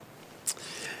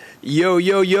Yo,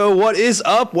 yo, yo, what is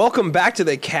up? Welcome back to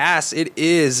the cast. It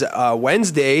is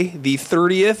Wednesday, the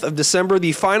 30th of December,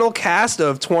 the final cast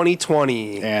of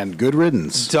 2020. And good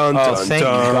riddance. Dun, dun, Thank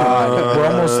dun. God. We're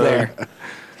almost there.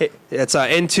 Hey, it's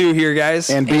N2 here, guys.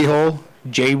 And B-hole.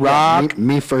 J-Rock.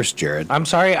 Me first, Jared. I'm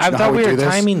sorry. I know how thought we we were do this?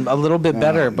 timing a little bit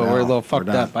better, but no, we're a little we're fucked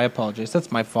done. up. I apologize.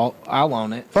 That's my fault. I'll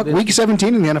own it. Fuck, It is. week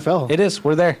 17 in the NFL. It is.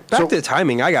 We're there. Back to the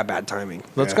timing. I got bad timing.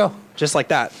 Let's Yeah. go. Just like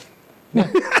that.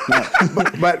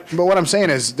 But what I'm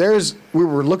saying is, we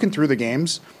were looking through the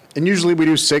games, and usually we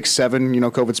do 6, 7,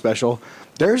 COVID special.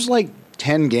 There's like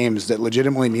 10 games that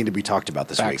legitimately need to be talked about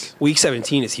this Facts. Week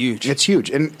 17 is huge. week. It's huge,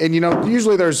 and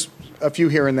usually there's a few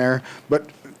here and there, but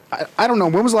I don't know,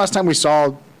 when was the last time we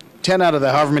saw 10 out of the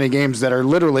however many games that are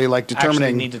literally like Actually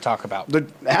determining need to talk about.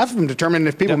 half of them determining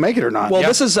if people make it or not. Well,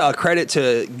 this is credit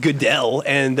to Goodell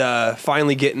and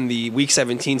finally getting the Week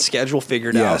 17 schedule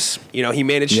figured Yes. out. He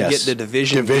managed to get the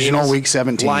Divisional games Week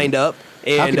 17 lined up.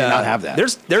 And How can you not have that?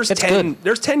 There's It's 10 good.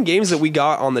 there's 10 games that we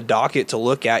got on the docket to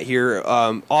look at here.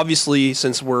 Obviously,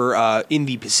 since we're in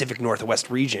the Pacific Northwest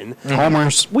region,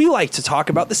 Homers. we like to talk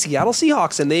about the Seattle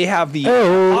Seahawks, and they have the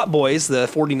Hot Boys, the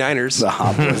 49ers. The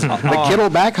Hot Boys. The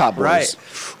Kittleback Hot Boys. Right.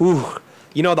 Ooh.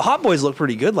 The Hot Boys looked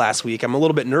pretty good last week. I'm a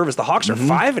little bit nervous. The Hawks are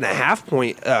 5.5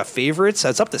 point favorites.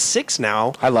 It's up to 6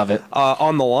 now. I love it.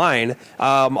 On the line,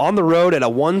 on the road at a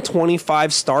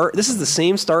 1:25 start. This is the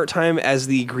same start time as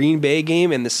the Green Bay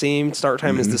game and the same start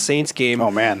time as the Saints game.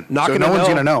 Oh, man. Not So gonna no one's know.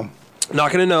 going to know.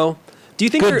 Not gonna know. Do you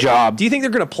think? Good job. Do you think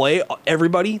they're gonna play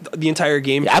everybody the entire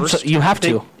game? Yeah, first? you have to.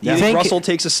 You Yeah. think Think- Russell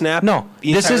takes a snap? No,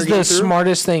 the this entire is game the through?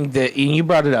 smartest thing that and you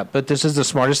brought it up, but this is the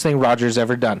smartest thing Rodgers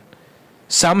ever done.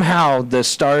 Somehow the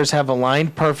stars have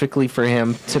aligned perfectly for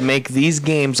him to make these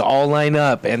games all line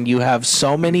up, and you have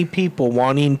so many people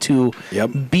wanting to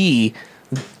be,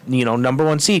 number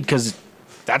one seed because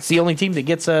that's the only team that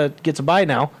gets a bye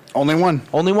now. Only one.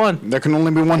 Only one. There can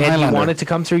only be one And you Highlander. want it to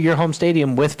come through your home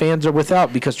stadium with fans or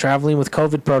without because traveling with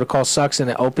COVID protocol sucks and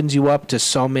it opens you up to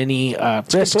so many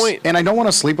risks. point. And I don't want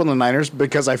to sleep on the Niners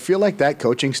because I feel like that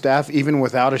coaching staff, even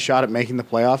without a shot at making the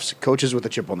playoffs, coaches with a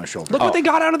chip on their shoulder. Look what they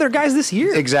got out of their guys this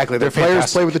year. Exactly. Their They're players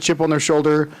fantastic. play with a chip on their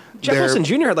shoulder. Jeff They're- Wilson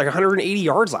Jr. had like 180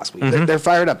 yards last week. They're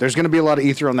fired up. There's going to be a lot of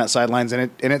ether on that sidelines,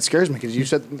 and it scares me because you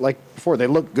said like before they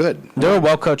look good. They're a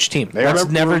well-coached team. That's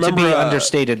never to be remember,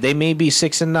 understated. They may be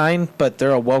 6-9, but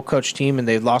they're a well-coached team, and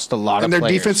they've lost a lot And of their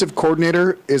players. defensive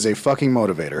coordinator is a fucking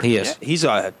motivator. He is. He's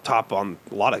top on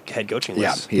a lot of head coaching Yeah,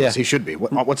 lists. he is. Yeah. He should be.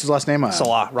 What's his last name?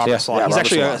 Salah, Robert Yeah. Salah. Yeah, He's Robert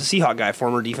actually Salah. a Seahawk guy,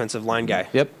 former defensive line guy.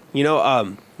 Yep.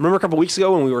 Remember a couple weeks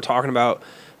ago when we were talking about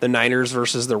the Niners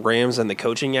versus the Rams and the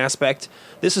coaching aspect?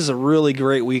 This is a really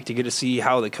great week to get to see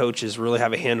how the coaches really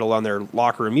have a handle on their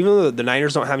locker room. Even though the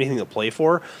Niners don't have anything to play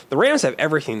for, the Rams have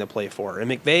everything to play for.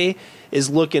 And McVay is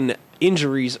looking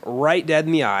injuries right dead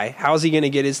in the eye. How is he going to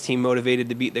get his team motivated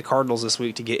to beat the Cardinals this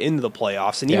week to get into the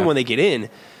playoffs? And even Yeah. when they get in,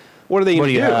 what are they going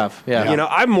to do? do you have? Yeah.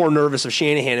 I'm more nervous of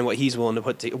Shanahan and what he's willing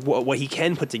to what he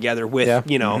can put together with,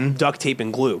 Yeah. duct tape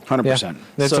and glue. 100%.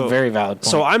 That's So- a very valid point.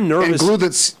 So I'm And nervous. glue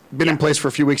that's been in place for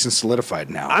a few weeks and solidified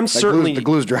now. I'm That certainly- the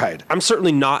glue's dried. I'm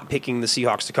certainly not picking the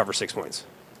Seahawks to cover 6 points.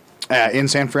 In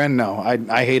San Fran, no,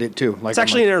 I hate it too. Like It's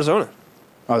actually in Arizona.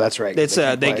 oh, that's right. It's,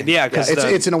 can't they- play. yeah, 'cause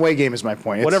it's an away game is my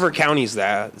point. It's Whatever counties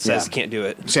that says Yeah. can't do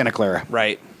it. Santa Clara.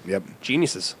 Right. Yep.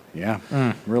 Geniuses. Yeah.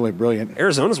 Really brilliant.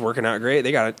 Arizona's working out great.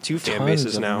 They got 2 fan Tons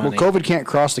bases of now. money. Well, COVID can't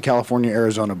cross the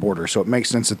California-Arizona border, so it makes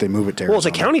sense that they move it to Arizona. Well, it's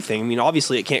a county thing. I mean,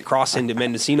 obviously, it can't cross into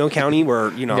Mendocino County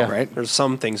where, Yeah. Right. there's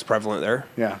some things prevalent there.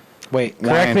 Yeah. Wait,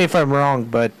 Lion. correct me if I'm wrong,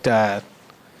 but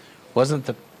wasn't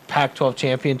the Pac-12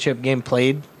 championship game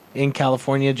played in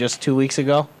California just 2 weeks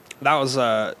ago? That was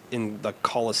in the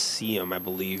Coliseum, I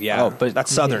believe. Yeah. Oh, but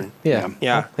that's southern. Yeah.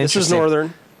 Yeah. This is Interesting.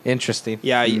 northern. Interesting.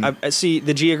 Yeah, I see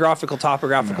the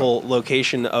topographical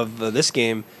location of this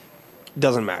game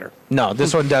doesn't matter. No,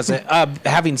 this one doesn't.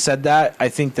 Having said that, I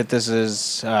think that this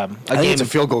is a I think game. it's a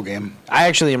field goal game. I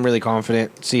actually am really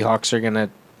confident Seahawks are gonna.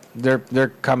 They're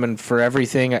coming for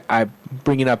everything. I'm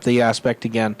bringing up the aspect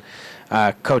again,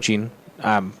 coaching.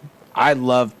 I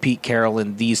love Pete Carroll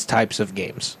in these types of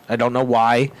games. I don't know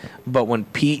why, but when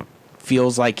Pete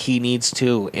feels like he needs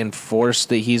to enforce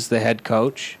that he's the head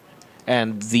coach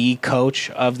and the coach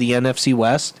of the NFC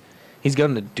West, he's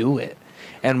going to do it.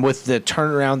 And with the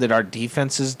turnaround that our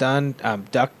defense has done,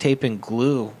 duct tape and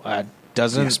glue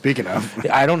doesn't. Yeah, speaking of.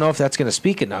 I don't know if that's going to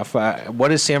speak enough.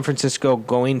 What is San Francisco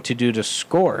going to do to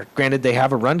score? Granted, they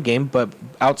have a run game, but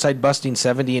outside busting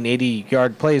 70 and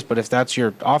 80-yard plays. But if that's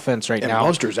your offense right And now,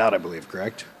 Monster's out, I believe,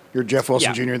 correct? You're Jeff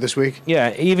Wilson Jr. this week?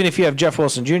 yeah, even if you have Jeff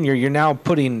Wilson Jr., you're now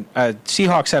putting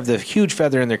Seahawks have the huge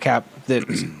feather in their cap that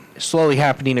slowly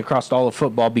happening across all of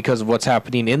football because of what's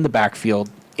happening in the backfield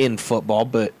in football,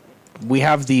 but we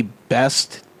have the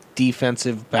best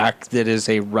defensive back that is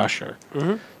a rusher.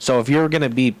 Mm-hmm. So if you're going to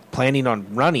be planning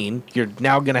on running, you're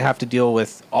now going to have to deal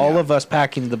with all of us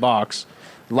packing the box,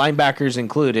 linebackers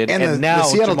included, And, now the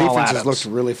Seattle Jamal defense has Adams.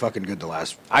 looked really fucking good the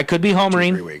last. I could be 2-3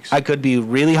 homering. weeks. I could be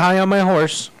really high on my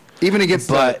horse. Even against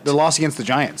But- the loss against the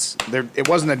Giants, it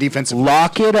wasn't a defensive.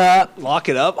 Lock it up. Lock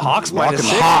it up. Hawks Lock minus it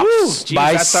 6. up. Hawks Woo! Jeez,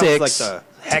 by that sounds 6. like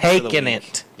the hex of the Taking week.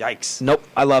 it. Yikes. Nope.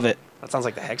 I love it. That sounds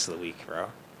like the hex of the week, bro.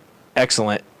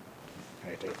 Excellent.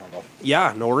 Hey, take your phone off.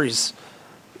 Yeah, no worries.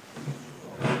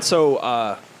 So,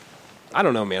 I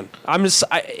don't know, man.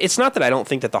 It's not that I don't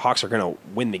think that the Hawks are going to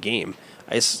win the game.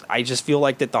 I just feel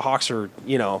like that the Hawks are,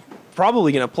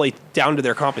 probably going to play down to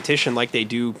their competition like they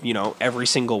do, every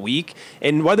single week.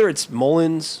 And whether it's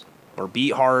Mullins or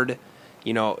Beat Hard,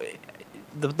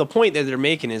 the point that they're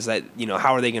making is that,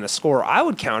 how are they going to score? I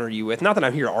would counter you with, not that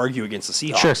I'm here to argue against the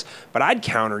Seahawks, Sure. but I'd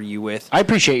counter you with, I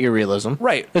appreciate your realism.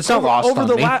 right. It's not lost over on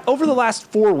the me. Over the last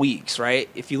 4 weeks, right?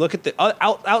 If you look at the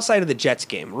outside of the Jets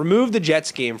game, remove the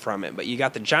Jets game from it, but you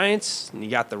got the Giants and you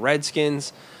got the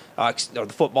Redskins, or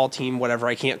the football team, whatever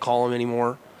I can't call them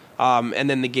anymore, and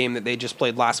then the game that they just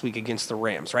played last week against the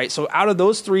Rams, right? So out of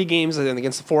those 3 games, and then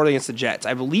against the 4 against the Jets,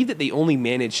 I believe that they only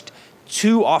managed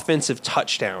 2 offensive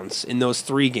touchdowns in those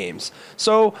 3 games.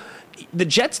 So the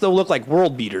Jets, though, look like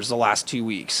world beaters the last 2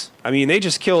 weeks. I mean, they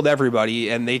just killed everybody,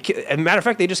 and matter of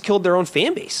fact, they just killed their own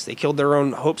fan base. They killed their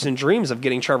own hopes and dreams of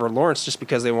getting Trevor Lawrence just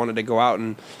because they wanted to go out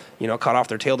and, cut off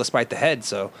their tail despite the head.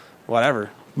 So whatever.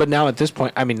 But now at this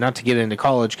point, I mean, not to get into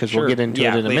college because Sure. we'll get into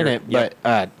Yeah, it in a later. minute. Yep.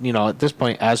 But at this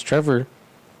point, as Trevor,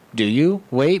 do you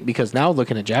wait? Because now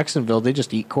looking at Jacksonville, they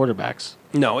just eat quarterbacks.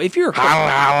 No, if you're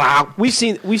we've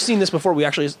seen this before. We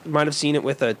actually might have seen it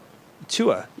with a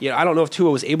Tua. I don't know if Tua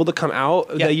was able to come out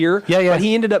the year, Yeah. but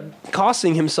he ended up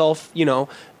costing himself,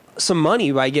 some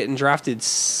money by getting drafted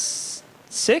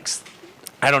 6th.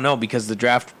 I don't know because the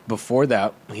draft before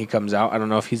that he comes out. I don't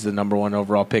know if he's the number 1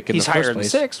 overall pick in He's the higher first than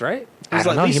place. 6, right? I He's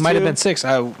don't at know. He least might have 2. been 6.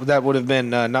 That would have been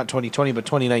not 2020, but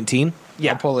 2019.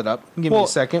 Yeah. I'll pull it up. Give me Well- a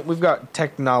second. We've got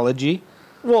technology.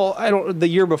 Well, I don't. The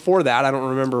year before that, I don't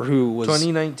remember who was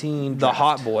 2019. the draft.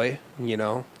 hot boy. The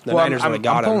Well, Niners I'm would have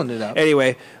got I'm him. pulling it up.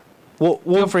 Anyway,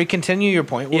 Feel free. Continue your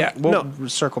point. Yeah, We'll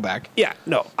circle back. Yeah,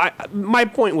 no. My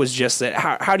point was just that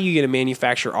how do you get a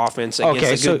manufacturer offense against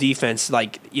Okay, a so- good defense?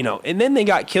 And then they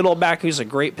got Kittle back, who's a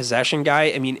great possession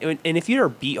guy. I mean, and if you're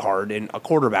Beat Hard and a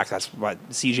quarterback, that's what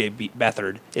CJ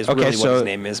Beathard is Okay, really what so- his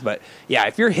name is. But yeah,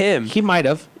 if you're him, He might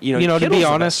have. To Kittle's be the best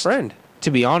honest, friend.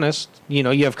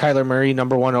 you have Kyler Murray,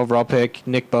 number 1 overall pick,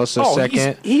 Nick Bosa, Oh,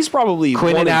 second. he's probably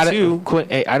Quinn 1 and and Adam.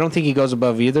 2. I don't think he goes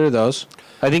above either of those.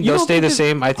 I think You those don't stay think the it-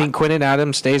 same. I think Quinn and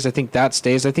Adams stays. I think that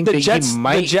stays. I think The that Jets, he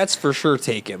might. the Jets for sure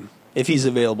take him if he's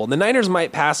available. The Niners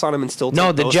might pass on him and still take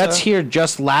No, the Bosa. Jets here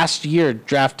just last year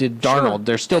drafted Darnold. Sure.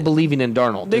 They're still believing in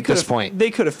Darnold at this point. They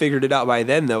could have figured it out by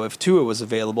then, though. If Tua was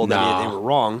available, then No. they were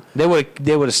wrong. They would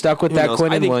have stuck with Who that knows?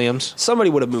 Quinn I and think Williams. Somebody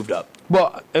would have moved up.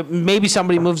 Well, maybe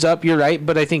somebody moves up. You're right,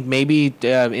 but I think maybe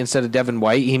instead of Devin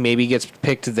White, he maybe gets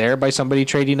picked there by somebody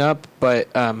trading up. But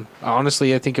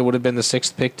honestly, I think it would have been the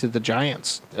 6th pick to the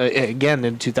Giants again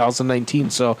in 2019.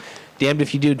 So, damned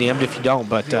if you do, damned if you don't.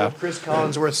 But Chris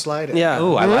Collinsworth slide. Yeah.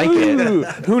 Ooh, I like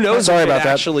it. Who knows? Sorry if it about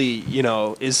that. Actually,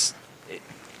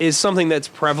 is something that's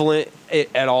prevalent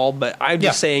at all. But I'm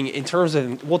just Yeah. saying, in terms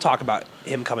of, we'll talk about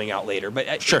him coming out later.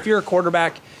 But Sure. if you're a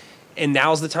quarterback, and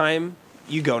now's the time,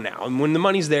 you go now. And when the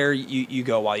money's there, you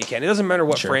go while you can. It doesn't matter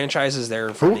what Sure. franchise is there in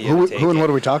Who, front of you. who, to take who and it. what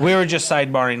are we talking? we were just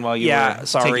sidebarring while you Yeah, were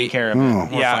sorry. taking care of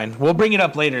it. We're Yeah. fine. We'll bring it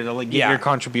up later to get Yeah. your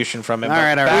contribution from it. All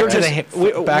right, all Back right, to all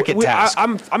the right. back at task.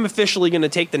 I'm officially going to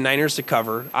take the Niners to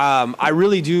cover. I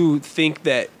really do think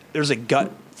that there's a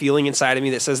gut feeling inside of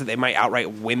me that says that they might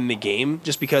outright win the game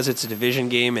just because it's a division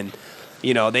game and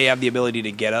they have the ability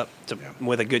to get up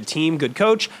with a good team, good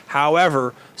coach.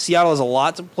 However, Seattle has a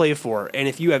lot to play for, and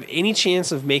if you have any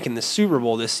chance of making the Super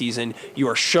Bowl this season, you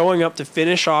are showing up to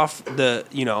finish off the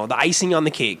icing on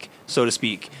the cake, so to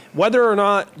speak. Whether or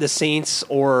not the Saints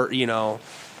or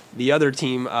the other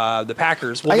team, the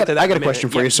Packers. We'll I get got, to that I in got a minute. question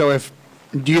for Yeah. you. So,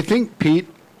 do you think Pete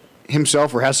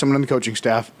himself or has someone on the coaching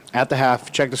staff at the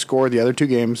half check the score of the other 2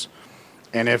 games,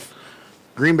 and if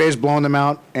Green Bay's blowing them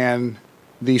out and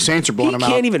the Saints are blowing He them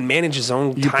can't out, even manage his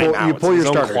own You pull- timeouts, you pull his your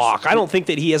own starters. clock. I don't think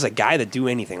that he has a guy that do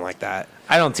anything like that.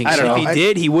 I don't think I so. don't If know. he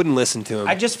did, he wouldn't listen to him.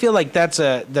 I just feel like that's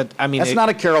not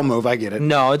a Carroll move. I get it.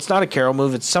 No, it's not a Carroll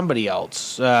move. It's somebody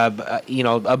else. A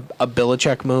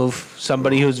Belichick move.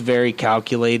 Somebody who's very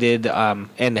calculated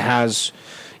and has,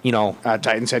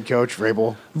 Titans head coach,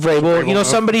 Vrabel. Vrabel,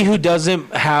 somebody who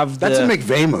doesn't have That's a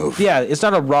McVay move. Yeah, it's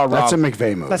not a raw. That's a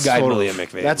McVay move. That's guy totally move. a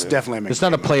McVay. That's move. definitely a McVay It's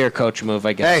not a move. player coach move, I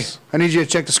Hey, guess. I need you to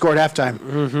check the score at halftime.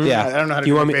 Yeah. I don't know how to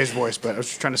You do want me- McVay's voice, but I was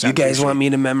just trying to You sound guys pretty want sweet. me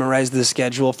to memorize the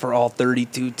schedule for all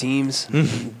 32 teams?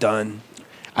 Done.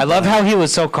 I love how he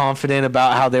was so confident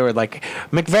about how they were like,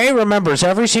 McVay remembers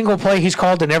every single play he's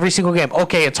called in every single game.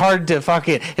 Okay, it's hard to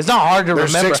it's not hard to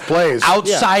There's remember. 6 plays.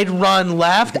 Outside run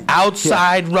left,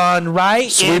 outside run right,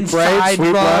 Sweep right, inside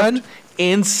sweep run, left.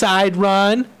 inside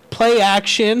run, play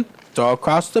action, throw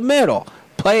across the middle.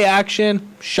 Play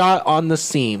action, shot on the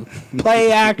seam.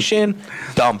 Play action,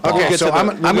 dump off. Okay, Get so to the- I'm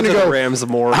we'll going get to to the go Rams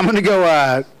more. I'm going to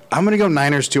go. I'm going to go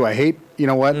Niners too. I hate. You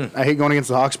know what? I hate going against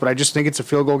the Hawks, but I just think it's a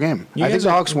field goal game. I think guys the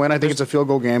are- Hawks win. I think it's a field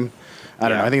goal game. I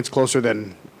don't Yeah. know. I think it's closer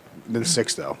than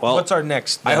 6 though. Well, What's our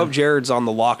next? I hope Jared's on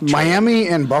the lock. train. Miami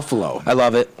and Buffalo. I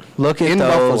love it. Look at In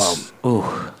those. Ooh.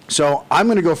 So I'm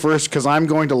going to go first because I'm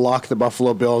going to lock the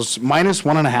Buffalo Bills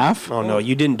 -1.5. Oh no,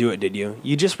 you didn't do it, did you?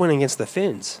 You just went against the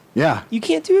Finns. Yeah, You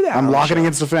can't do that. I'm on the locking show.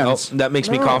 against the Oh, fence. that makes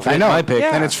me No. confident I know, in my pick.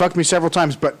 Yeah. and it's fucked me several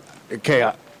times. But okay,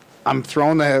 I'm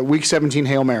throwing the Week 17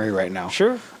 Hail Mary right now.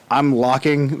 Sure. I'm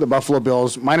locking the Buffalo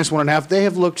Bills -1.5. They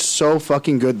have looked so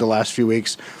fucking good the last few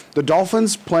weeks. The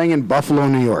Dolphins playing in Buffalo,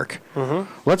 New York.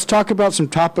 Let's talk about some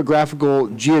topographical,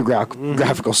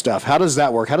 geographical stuff. How does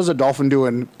that work? How does a Dolphin do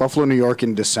in Buffalo, New York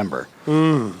in December?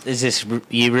 Is this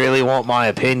you really want my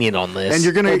opinion on this? And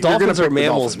you're gonna Well, you're gonna Dolphins pick are the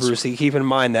mammals, Dolphins. Brucey. Keep in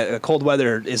mind that cold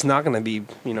weather is not going to be,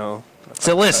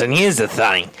 So listen, here's the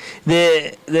thing: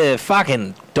 the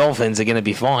fucking Dolphins are gonna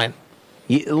be fine.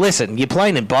 Listen, you're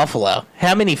playing in Buffalo.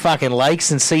 How many fucking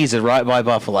lakes and seas are right by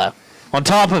Buffalo? On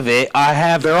top of it, I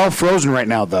have. They're all frozen right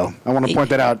now, though. I want to point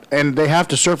that out, and they have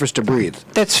to surface to breathe.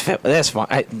 That's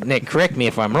fine. Nick, correct me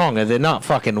if I'm wrong. They're not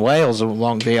fucking whales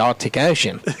along the Arctic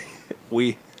Ocean.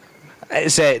 we.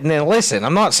 So now listen,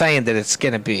 I'm not saying that it's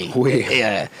going to be. We.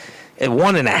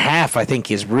 1.5, I think,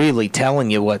 is really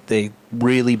telling you what they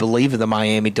really believe of the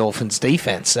Miami Dolphins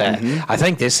defense. I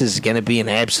think this is going to be an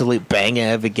absolute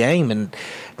banger of a game. And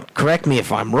correct me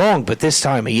if I'm wrong, but this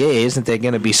time of year, isn't there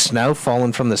going to be snow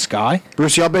falling from the sky?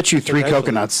 Brucey, I'll bet you 3 Potentially.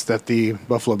 coconuts that the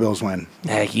Buffalo Bills win.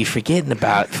 You forgetting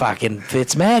about fucking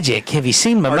Fitzmagic. Have you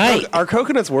seen my mate? Are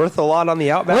coconuts worth a lot on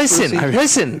the outback? Listen, Brucey?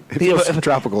 listen. It feels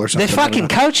tropical or The something. I fucking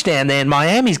don't know. coach down there in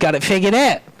Miami's got it figured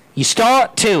out. You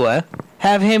start Tua,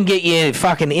 have him get you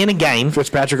fucking in a game,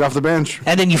 Fitzpatrick off the bench.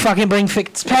 and then you fucking bring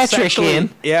Fitzpatrick Actually, in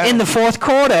yeah. in the fourth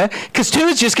quarter because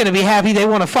Tua's just going to be happy they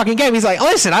won a fucking game. He's like,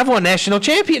 listen, I've won national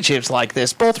championships like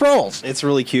this, both roles. It's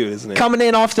really cute, isn't it? Coming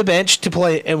in off the bench to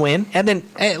play and win, and then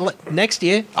next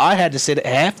year I had to sit at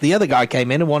half. The other guy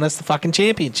came in and won us the fucking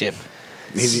championship.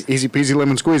 Easy peasy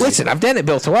lemon squeezy. Listen, I've done it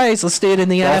both ways. Let's do it in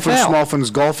the Dolphins, NFL.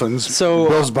 Smallfins, Golfins. So,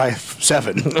 Bills by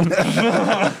 7.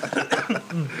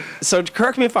 So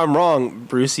correct me if I'm wrong,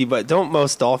 Brucey, but don't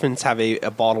most dolphins have a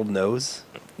bottled nose?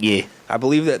 Yeah. I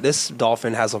believe that this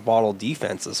dolphin has a bottled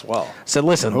defense as well. So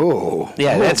listen. Oh.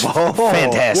 Yeah, that's Whoa.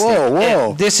 fantastic. Whoa, whoa.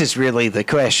 Yeah, this is really the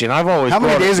question. I've always How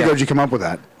many brought it days ago down- did you come up with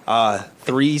that?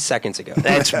 3 seconds ago.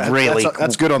 That's really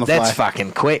That's good on the That's fly.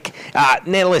 fucking quick.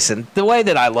 Now listen, the way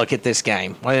that I look at this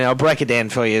game, I'll break it down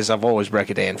for you as I've always break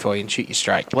it down for you and shoot you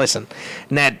straight. Listen,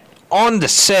 now on the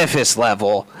surface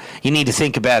level, you need to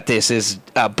think about this as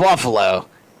Buffalo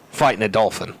fighting a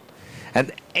dolphin.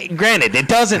 And granted, it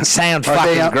doesn't sound Are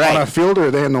they fucking on great. a field or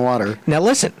are they in the water? Now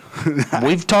listen,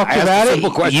 we've talked I asked about a it.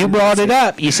 simple question. You brought it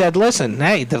up. You said, "Listen,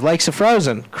 hey, the lakes are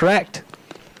frozen." Correct.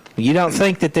 You don't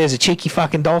think that there's a cheeky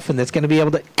fucking dolphin that's going to be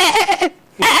able to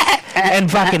and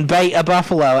fucking bait a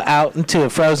buffalo out into a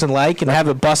frozen lake and have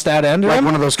it bust out under Like him?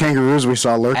 one of those kangaroos we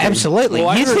saw lurking. Absolutely. Well,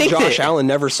 I you heard think Josh that? Allen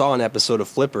never saw an episode of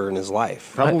Flipper in his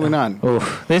life. Probably not.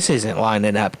 Oof, this isn't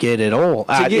lining up good at all.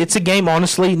 get- It's a game,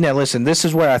 honestly. Now, listen, this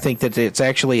is where I think that it's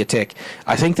actually a tick.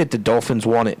 I think that the Dolphins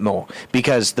want it more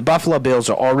because the Buffalo Bills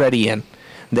are already in.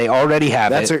 They already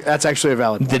have it. That's actually a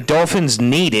valid The point. Dolphins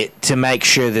need it to make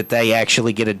sure that they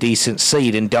actually get a decent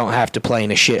seed and don't have to play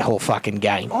in a shithole fucking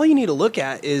game. All you need to look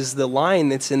at is the line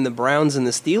that's in the Browns and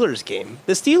the Steelers game.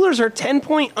 The Steelers are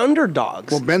 10-point underdogs.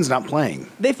 Well, Ben's not playing.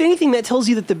 If anything, that tells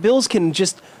you that the Bills can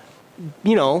just,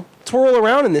 twirl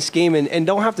around in this game and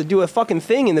don't have to do a fucking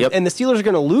thing. And the, Yep. and the Steelers are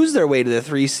going to lose their way to the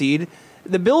 3 seed.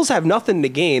 The Bills have nothing to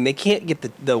gain. They can't get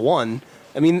the 1.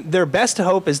 I mean, their best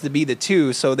hope is to be the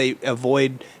 2, so they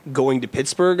avoid going to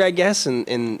Pittsburgh, I guess.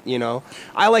 And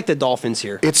I like the Dolphins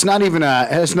here. It's not even. It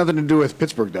has nothing to do with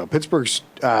Pittsburgh, though. Pittsburgh's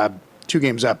 2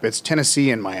 games up. It's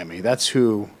Tennessee and Miami. That's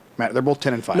who Matt, they're both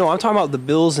 10 and 5. No, I'm talking about the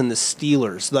Bills and the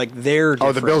Steelers. Like they're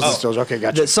different. the Bills and Steelers. Okay,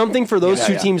 gotcha. Something for those Yeah,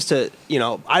 two yeah. teams to,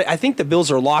 I think the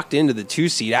Bills are locked into the 2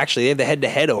 seed. Actually, they have the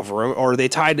head-to-head over them, or they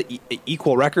tied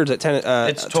equal records at 10.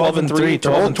 It's 12 and 3.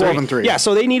 They're both 12 and 3. Yeah,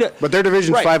 so they need a. But their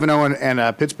division's Right. 5-0,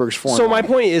 and Pittsburgh's 4-0. So my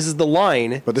point is the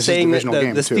line But this is saying that divisional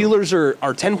game, the too. Steelers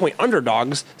are 10-point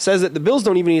underdogs says that the Bills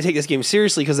don't even need to take this game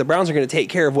seriously because the Browns are going to take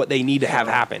care of what they need to have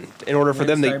happen in order for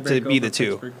them to be the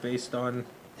 2 based on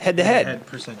head-to-head.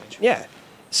 percentage. Yeah.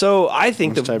 So I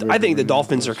think What's tiebreaker the win?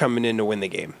 Dolphins are coming in to win the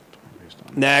game.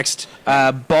 Next.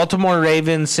 Baltimore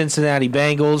Ravens, Cincinnati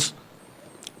Bengals.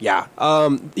 Yeah.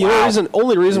 The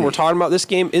only reason we're talking about this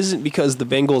game isn't because the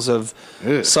Bengals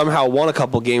have somehow won a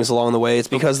couple games along the way. It's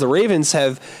because the Ravens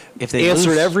have If they answered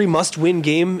lose- every must-win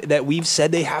game that we've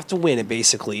said they have to win it,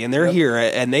 basically. And they're here,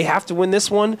 and they have to win this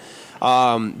one.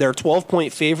 They're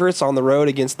 12-point favorites on the road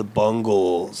against the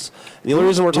Bungles. And the only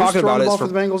reason we're talking about it is for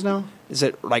the Bengals now? is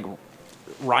it like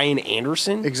Ryan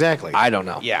Anderson? Exactly. I don't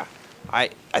know. Yeah. I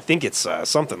think it's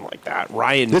something like that.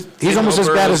 Ryan. He's almost as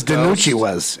bad as Ghost. DiNucci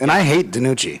was, and I hate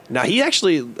DiNucci. Now, he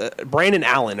actually, Brandon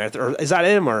Allen, or is that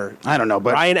him? Or I don't know,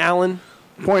 but Ryan Allen?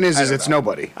 point is it's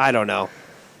nobody. I don't know.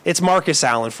 It's Marcus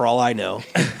Allen for all I know.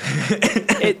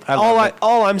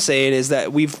 All I'm saying is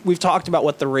that we've talked about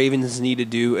what the Ravens need to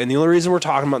do, and the only reason we're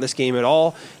talking about this game at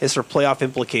all is for playoff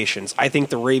implications. I think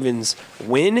the Ravens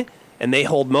win, and they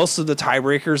hold most of the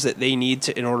tiebreakers that they need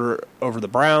to in order over the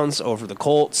Browns, over the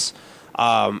Colts.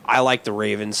 I like the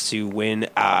Ravens to win.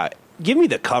 Give me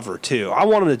the cover too. I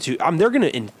want them to. They're going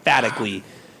to emphatically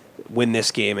win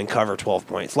this game and cover 12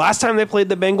 points. Last time they played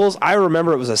the Bengals, I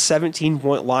remember it was a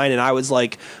 17-point line, and I was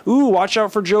like, ooh, watch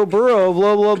out for Joe Burrow,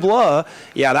 blah, blah, blah.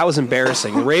 Yeah, that was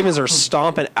embarrassing. The Ravens are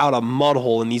stomping out a mud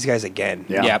hole in these guys again.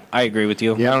 Yeah. I agree with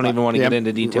you. I don't even want to get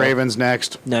into detail. Ravens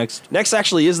next. Next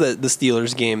actually is the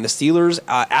Steelers game. The Steelers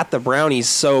at the Brownies.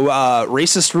 So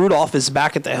racist Rudolph is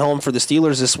back at the helm for the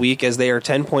Steelers this week as they are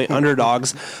 10-point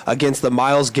underdogs against the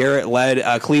Myles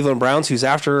Garrett-led Cleveland Browns, who's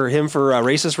after him for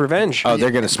racist revenge. Oh,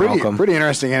 they're going to smoke them. Pretty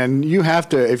interesting. And you have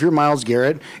to, if you're Myles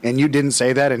Garrett and you didn't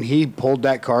say that and he pulled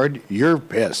that card, you're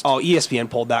pissed. Oh, ESPN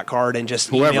pulled that card and just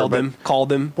Whoever, emailed but- him,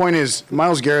 called him. Point is,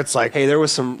 Myles Garrett's like, Hey, there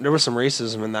was some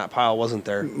racism in that pile, wasn't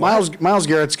there? Myles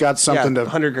Garrett's got something to,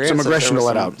 100 grand some said aggression there to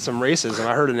was let out. Some racism.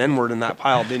 I heard an N-word in that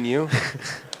pile, didn't you?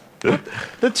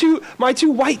 My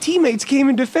two white teammates came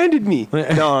and defended me.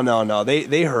 No.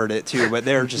 They heard it too, but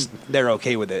they're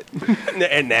okay with it.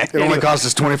 It only cost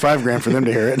us $25,000 for them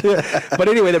to hear it. But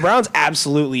anyway, the Browns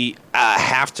absolutely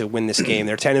have to win this game.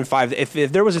 They're 10-5.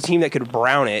 If there was a team that could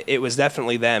brown it, it was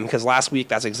definitely them. Because last week,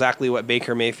 that's exactly what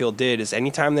Baker Mayfield did. Is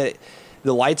anytime that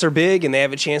the lights are big and they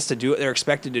have a chance to do what they're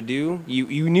expected to do,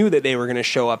 you knew that they were going to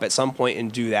show up at some point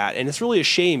and do that. And it's really a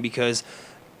shame because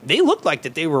they looked like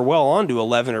that they were well on to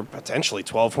 11 or potentially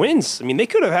 12 wins. I mean, they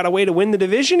could have had a way to win the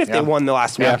division if they won the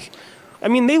last week. Yeah. I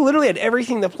mean, they literally had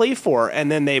everything to play for,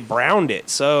 and then they browned it.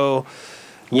 So,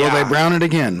 Will they brown it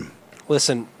again?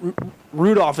 Listen,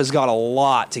 Rudolph has got a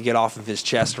lot to get off of his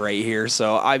chest right here.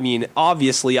 So, I mean,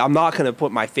 obviously, I'm not going to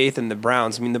put my faith in the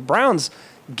Browns. I mean, the Browns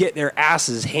get their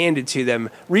asses handed to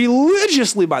them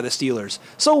religiously by the Steelers.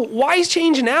 So, why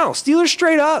change now? Steelers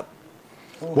straight up.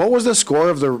 What was the score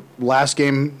of the last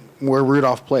game where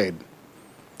Rudolph played?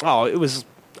 Oh, it was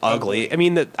ugly. I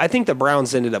mean, I think the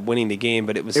Browns ended up winning the game,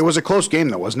 but it was It was a close game,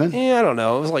 though, wasn't it? Yeah, I don't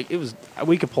know.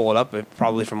 We could pull it up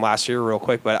probably from last year real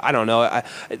quick, but I don't know.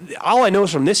 All I know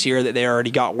is from this year that they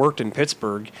already got worked in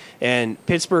Pittsburgh, and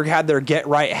Pittsburgh had their get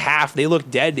right half. They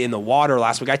looked dead in the water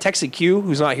last week. I texted Q,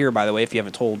 who's not here, by the way, if you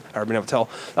haven't told or been able to tell.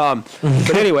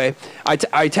 But anyway, I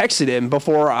texted him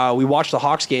before we watched the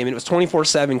Hawks game, and it was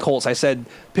 24-7 Colts. I said,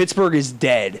 Pittsburgh is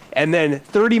dead. And then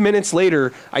 30 minutes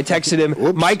later, I texted him,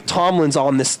 Whoops. Mike Tomlin's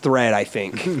on this thread, I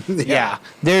think. Yeah.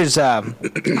 There's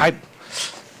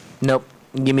nope.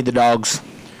 Give me the dogs.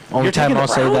 Only You're time taking the I'll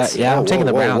say Browns? that. Yeah, I'm taking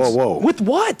the Browns. Whoa. With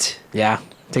what? Yeah.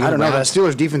 Taking I don't the know. That Browns.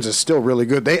 Steelers defense is still really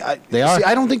good. They are. See,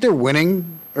 I don't think they're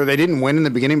winning, or they didn't win in the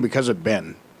beginning because of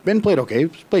Ben. Ben played okay.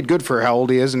 He's played good for how old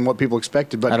he is and what people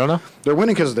expected. But I don't know. They're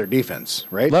winning because of their defense,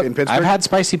 right? Look, in Pittsburgh. I've had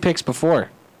spicy picks before.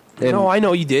 And No, I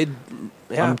know you did.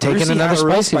 Yeah, I'm taking Brucey another had a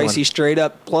real spicy one. straight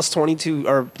up plus 22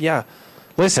 or yeah.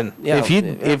 listen, Yeah,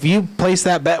 if you place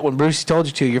that bet when Brucey told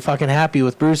you to, you're fucking happy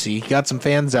with Brucey. You got some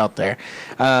fans out there.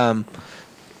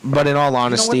 But in all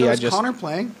honesty, I just Connor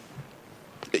playing.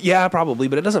 Yeah, probably,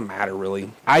 but it doesn't matter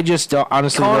really. I just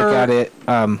honestly Connor, look at it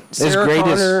as Sarah great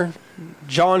Connor,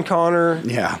 John Connor.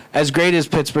 Yeah. as great as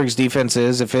Pittsburgh's defense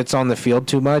is. If it's on the field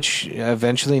too much,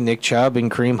 eventually Nick Chubb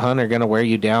and Kareem Hunt are going to wear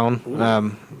you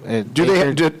down.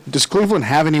 Does Cleveland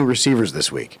have any receivers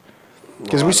this week?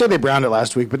 Because we said they browned it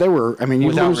last week, but they were. I mean, you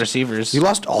Without lose- receivers. You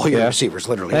lost all your Yeah. receivers,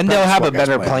 literally. And they'll have a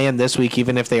better plan. plan this week,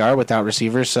 even if they are without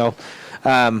receivers. So,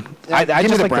 I Give me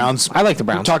just the like Browns. I like the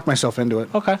Browns. Talked myself into it.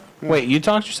 Okay. Wait, you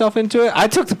talked yourself into it? I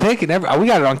took the pick, and we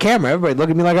got it on camera. Everybody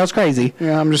looked at me like I was crazy.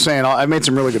 Yeah, I'm just saying. I made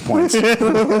some really good points.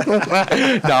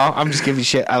 No, I'm just giving you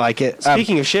shit. I like it.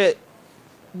 Speaking of shit,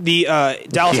 the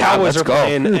Dallas Yeah, Cowboys let's are go.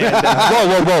 playing. And,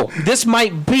 whoa. This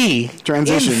might be,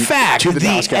 Transition in fact, to the the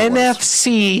Dallas Cowboys.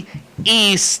 NFC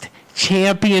East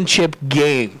championship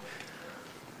game.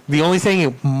 The only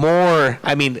thing more,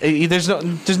 I mean, there's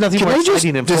nothing Can more we just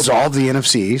exciting in football. dissolve the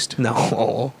NFC East?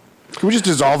 No. Can we just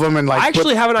dissolve them and like? I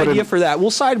actually have an put idea in- for that.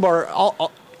 We'll sidebar. I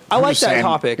I'm like just that saying,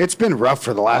 topic. It's been rough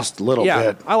for the last little Yeah,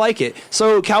 bit. I like it.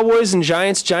 So Cowboys and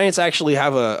Giants. Giants actually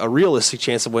have a realistic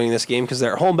chance of winning this game because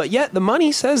they're at home. But yet the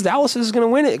money says Dallas is going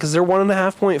to win it because they're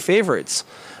 1.5-point favorites.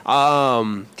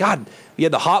 God, you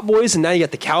had the Hot Boys and now you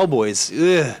got the Cowboys.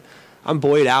 Ugh, I'm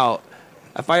buoyed out.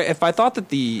 If I thought that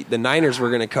the Niners were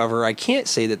going to cover, I can't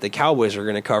say that the Cowboys are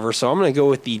going to cover. So I'm going to go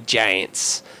with the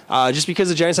Giants, just because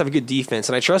the Giants have a good defense,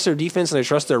 and I trust their defense and I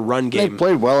trust their run They game.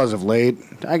 played well as of late.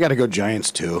 I got to go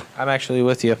Giants too. I'm actually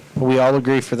with you. We all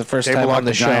agree for the first Table time lock on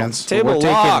the the show. Giants. Table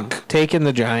We're lock. taking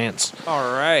the Giants.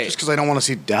 All right. Just because I don't want to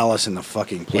see Dallas in the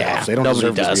fucking playoffs. Yeah, They don't nobody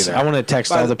deserve does. to be I there. want to text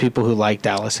By all the- the people who like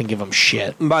Dallas and give them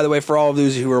shit. And by the way, for all of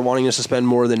those who are wanting us to spend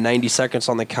more than 90 seconds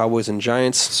on the Cowboys and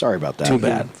Giants, Sorry about that. Too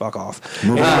bad. fuck off.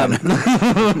 Moving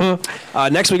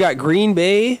on. Next, we got Green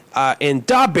Bay and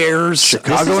the Bears.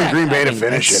 Chicago and Green Bay to I mean,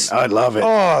 finish it's- it. I love it.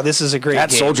 Oh, this is a great At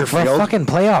game. Soldier For a Field. fucking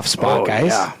playoff spot, Oh, guys.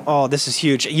 yeah. Oh, this is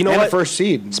huge. You know And what? the first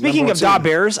seed. Speaking Number of one Da seed.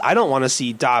 Bears, I don't want to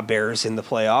see Da Bears in the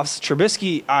playoffs.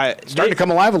 Trubisky, Starting to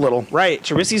come alive a little. right.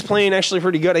 Trubisky's playing actually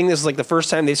pretty good. I think this is like the first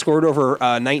time they scored over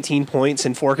 19 points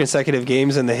in 4 consecutive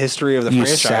games in the history of the You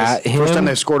franchise. sat him. First time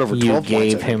they've scored over 12 You points, gave I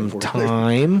think, him before.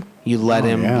 time. You let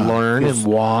him yeah. learn and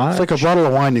watch. It's like a bottle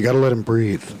of wine. You got to let him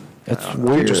breathe. It's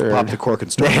We weird. just popped the cork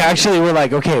and They started. actually were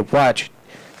like, okay, watch.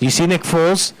 You see Nick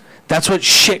Foles? That's what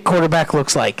shit quarterback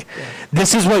looks like.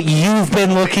 This is what you've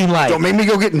been looking like. Don't make me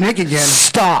go get Nick again.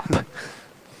 Stop.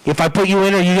 If I put you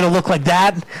in, are you going to look like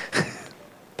that?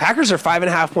 Packers are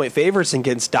 5.5-point favorites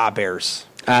against Da Bears.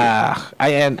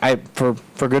 I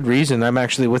for good reason. I'm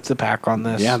actually with the Pack on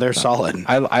this. Yeah, they're solid.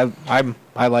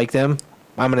 I like them.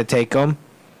 I'm going to take them.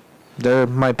 They're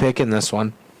my pick in this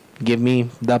one. Give me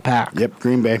the Pack. Yep,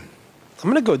 Green Bay. I'm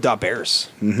going to go Da Bears.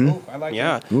 I like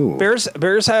Yeah, Ooh.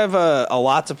 Bears have a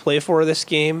lot to play for this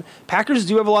game. Packers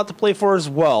do have a lot to play for as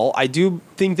well. I do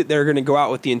think that they're going to go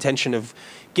out with the intention of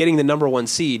getting the number 1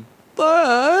 seed.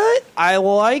 But I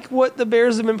like what the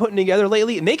Bears have been putting together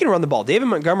lately, and they can run the ball. David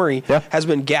Montgomery Yeah. has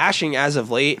been gashing as of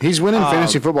late. He's winning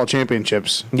fantasy football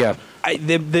championships. Yeah.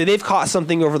 They've caught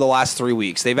something over the last 3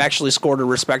 weeks. They've actually scored a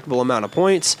respectable amount of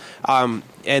points. And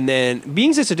then,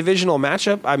 being it's a divisional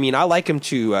matchup, I mean, I like them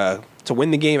to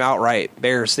win the game outright.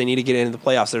 Bears, they need to get into the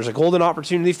playoffs. There's a golden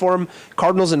opportunity for them.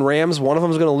 Cardinals and Rams, one of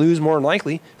them is going to lose more than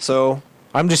likely. So,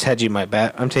 I'm just hedging my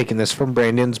bet. I'm taking this from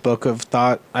Brandon's book of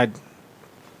thought. I'd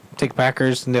take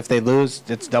Packers, and if they lose,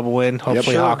 it's double win.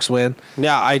 Hopefully, sure. Hawks win.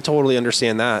 yeah, I totally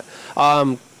understand that.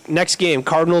 Next game,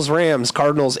 Cardinals Rams.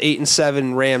 Cardinals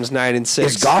 8-7, Rams 9-6.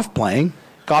 Is Goff playing?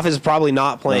 Goff is probably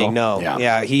not playing. No, Yeah.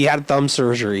 yeah, he had thumb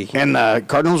surgery. And the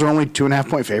Cardinals are only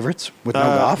 2.5-point favorites with no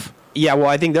Goff. Yeah, well,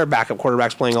 I think their backup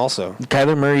quarterback's playing also.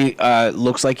 Kyler Murray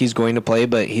looks like he's going to play,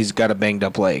 but he's got a banged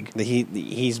up leg.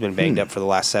 He's been banged up for the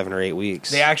last 7 or 8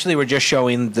 weeks. They actually were just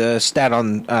showing the stat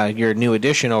on your new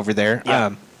edition over there.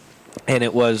 Yeah. And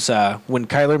it was when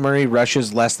Kyler Murray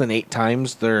rushes less than 8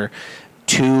 times, they're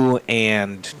 2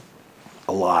 and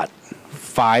A lot.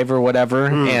 5 or whatever.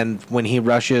 And when he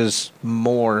rushes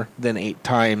more than 8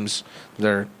 times,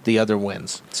 they're the other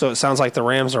wins. So it sounds like the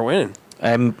Rams are winning.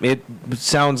 It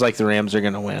sounds like the Rams are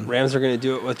going to win. Rams are going to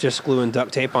do it with just glue and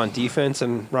duct tape on defense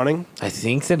and running. I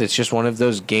think that it's just one of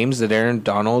those games that Aaron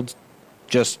Donald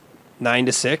just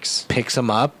 9-6. picks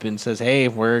him up and says, "Hey,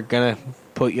 we're gonna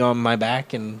put you on my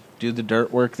back and do the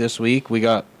dirt work this week. We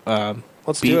got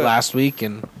Let's beat do it. last week,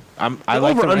 and I The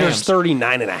like the over-under is Rams."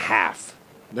 39.5.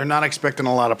 They're not expecting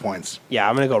a lot of points. Yeah,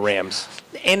 I'm going to go Rams.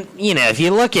 And you know, if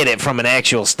you look at it from an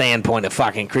actual standpoint of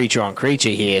fucking creature on creature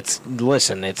here, it's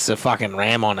a fucking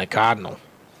ram on a cardinal.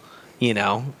 You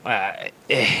know, I'm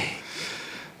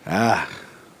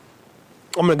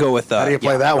going to go with... How do you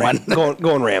play that one?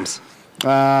 Going Rams.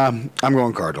 I'm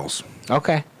going Cardinals.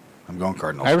 okay, I'm going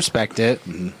Cardinals. I respect it.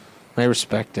 I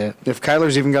respect it. If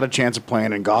Kyler's even got a chance of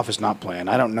playing and Goff is not playing,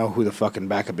 I don't know who the fucking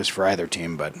backup is for either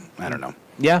team, but I don't know.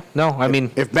 Yeah, no, I mean,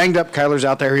 If banged up Kyler's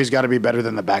out there, he's got to be better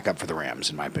than the backup for the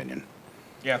Rams, in my opinion.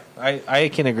 yeah,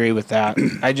 I can agree with that.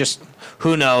 I just,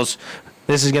 who knows?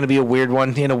 This is going to be a weird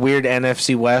one in a weird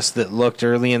NFC West that looked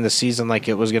early in the season like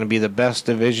it was going to be the best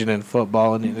division in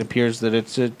football, and it appears that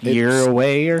it's a year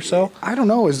away or so. I don't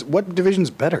know. What division's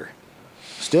better?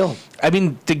 Still, I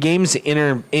mean, the games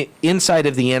inside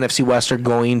of the NFC West are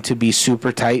going to be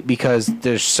super tight because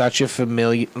there's such a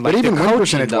familiar. Like, but even the win coaching,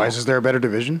 percentage wise, is there a better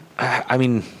division? I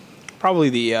mean, Probably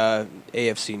the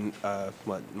AFC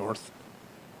North.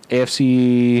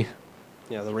 AFC.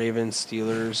 Yeah, the Ravens,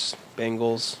 Steelers,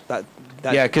 Bengals.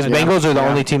 Yeah, because Bengals are the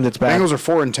only team that's back. Bengals are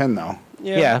 4-10 though.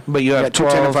 Yeah, but you You have got two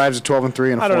 12. 10-5s, a 12-3, and a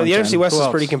 4-10. I don't know. The NFC West Who is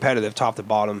else? pretty competitive, top to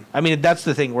bottom. I mean, that's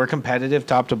the thing. We're competitive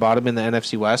top to bottom in the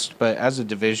NFC West, but as a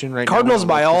division right Cardinals, now,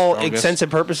 by we're the all strongest. extensive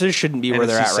purposes, shouldn't be where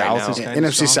they're NFC at right South now. is kinda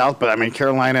NFC strong. South, but I mean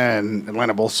Carolina and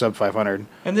Atlanta both sub 500.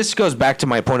 And this goes back to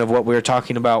my point of what we were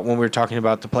talking about when we were talking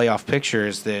about the playoff picture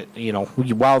is that,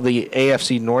 while the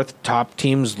AFC North top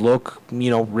teams look,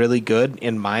 really good,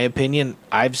 in my opinion,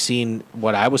 I've seen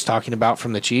what I was talking about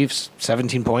from the Chiefs,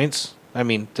 17 points. I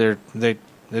mean,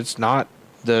 it's not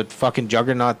the fucking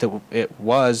juggernaut that it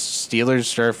was.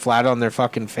 Steelers are flat on their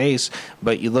fucking face,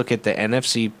 but you look at the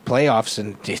NFC playoffs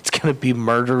and it's going to be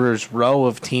murderer's row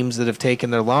of teams that have taken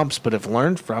their lumps but have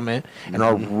learned from it and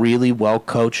are really well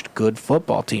coached, good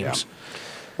football teams.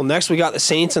 Well, next we got the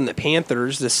Saints and the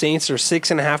Panthers. The Saints are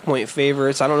 6.5-point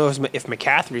favorites. I don't know if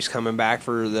McCaffrey's coming back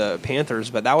for the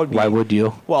Panthers, but that would be. Why would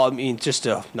you? Well, I mean, just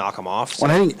to knock them off. Well,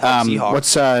 I think Seahawks.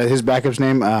 what's his backup's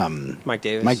name? Mike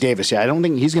Davis. Mike Davis. Yeah, I don't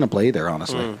think he's going to play there,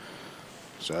 honestly.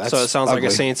 So So it sounds like ugly.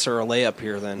 a Saints are a layup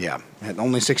here then. Yeah, at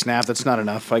only 6.5. That's not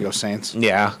enough. I go Saints.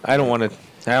 Yeah, I don't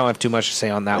have too much to say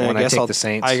on that one. I take the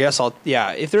Saints. I guess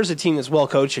if there's a team that's well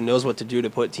coached and knows what to do to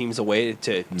put teams away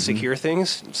to secure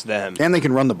things, it's them. And they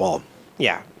can run the ball.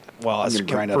 Yeah. Well, as gonna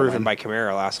grind out a proven win. by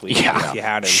Kamara last week. Yeah. If you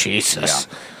had him. Jesus.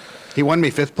 Yeah. He won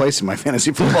me 5th place in my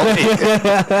fantasy football league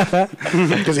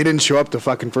because he didn't show up the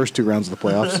fucking first 2 rounds of the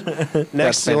playoffs. Next,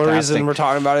 That's the only reason fantastic. we're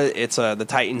talking about it, it's the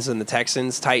Titans and the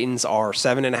Texans. Titans are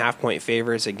 7.5-point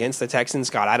favorites against the Texans.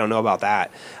 God, I don't know about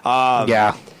that.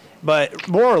 Yeah. But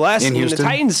more or less, In I mean, the Houston?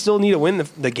 Titans still need to win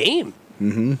the game.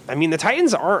 Mm-hmm. I mean, the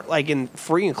Titans aren't like in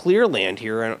free and clear land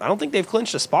here. I don't think they've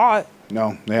clinched a spot.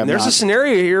 No, they have There's not. a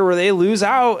scenario here where they lose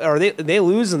out, or they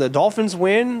lose, and the Dolphins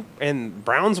win, and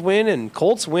Browns win, and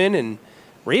Colts win, and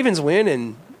Ravens win,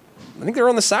 and I think they're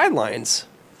on the sidelines.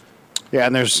 Yeah,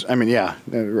 and there's,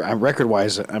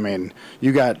 record-wise, I mean,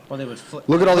 you got. Well, they would flip.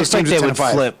 Look at all these Looks like teams they at would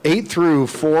 10-5. flip. 8 through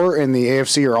 4 in the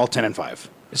AFC are all 10-5.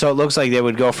 So it looks like they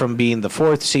would go from being the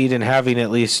 4th seed and having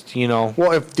at least,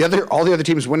 Well, if all the other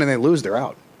teams win and they lose, they're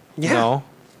out. Yeah, no.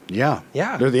 Yeah,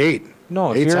 Yeah. they're the 8.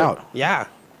 No, if 8's you're- out. yeah.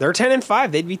 They're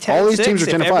 10-5. They'd be 10-6. All these teams are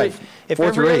 10-5. If 4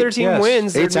 every through 8. other team Yes.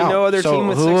 wins, there'd 8's be no out. other So team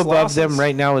with who 6 above losses. them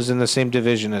right now is in the same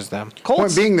division as them? Colts.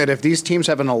 Point being that if these teams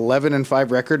have an 11-5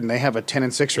 record and they have a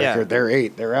 10-6 Yeah. record, they're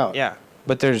 8. They're out. Yeah.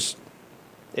 But there's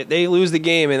If they lose the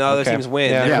game and the other Okay. teams win,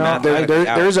 Yeah. they're Yeah, mathematically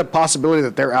out. there's a possibility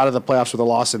that they're out of the playoffs with a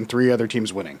loss and 3 other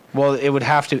teams winning. well, it would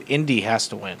have to. Indy has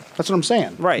to win. That's what I'm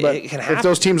saying. Right, But it can if happen.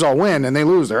 those teams all win and they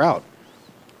lose, they're out.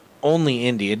 Only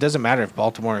Indy. It doesn't matter if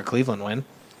Baltimore or Cleveland win.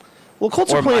 Well,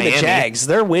 Colts Or are playing Miami. the Jags.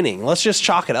 They're winning. Let's just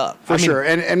chalk it up. For sure.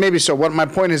 And maybe so. What my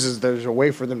point is there's a way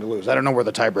for them to lose. I don't know where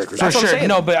the tiebreakers That's are. what I'm saying.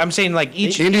 No, but I'm saying like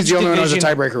each. Indy's each the only one who has a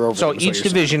division- tiebreaker over So them, is what each you're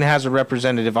saying. division has a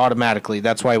representative automatically.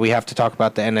 That's why we have to talk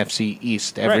about the NFC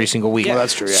East every Right. single week. Well,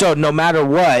 that's true, yeah. So no matter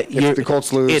what, If the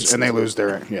Colts lose it's- and they lose,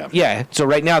 they're yeah. Yeah. So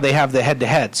right now they have the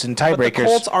head-to-heads and But the tiebreakers.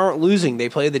 Colts aren't losing. They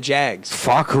play the Jags.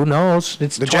 Fuck, who knows?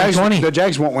 It's The 2020.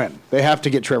 Jags won't win. They have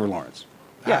to get Trevor Lawrence.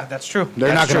 Yeah, that's true. They're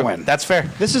That's not gonna true. win. That's fair.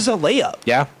 This is a layup.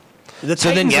 Yeah. The So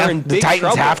then, Titans yeah, are in the big Titans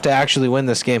trouble. have to actually win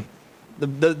this game.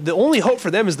 The only hope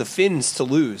for them is the Finns to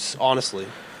lose, honestly.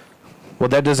 Well,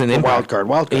 that doesn't impact wild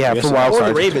card. Yeah, Yes, for it wild Or card.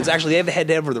 the Ravens. Actually, they have the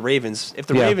head-to-head over the Ravens. If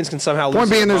the Yeah. Ravens can somehow lose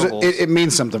Point being, to the there's Bengals, it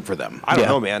means something for them. I don't Yeah.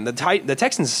 know, man. The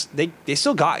Texans, they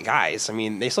still got guys. I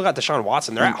mean, they still got Deshaun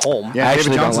Watson. They're at home. Yeah, I David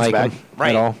actually don't Johnson's like back. him Right.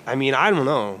 at all. I mean, I don't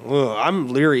know. Ugh, I'm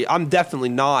leery. I'm definitely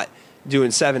not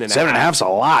doing 7.5. 7.5's a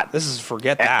lot. This is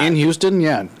forget that. In Houston,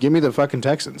 yeah. Give me the fucking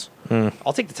Texans.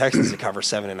 I'll take the Texans to cover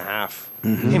 7.5.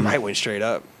 Mm-hmm. They might win straight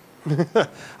up.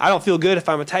 I don't feel good if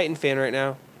I'm a Titan fan right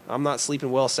now. I'm not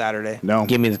sleeping well Saturday. No.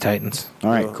 Give me the Titans.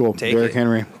 All right, cool. Take Derrick it.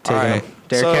 Henry. Take All him. right.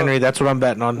 Derrick So, Henry, that's what I'm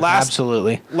betting on.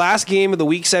 Absolutely. Last game of the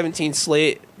Week 17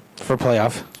 slate, For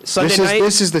playoff. Sunday night.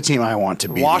 This is the team I want to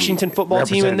be. Washington the football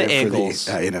team and the representative Eagles.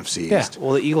 for the, NFC Yeah. East.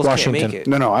 Well, the Eagles Washington. can't make it.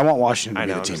 No, I want Washington to I be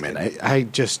know, the I'm team. just And I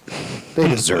just, they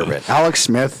deserve it. Alex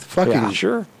Smith, fucking Yeah.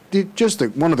 Sure. just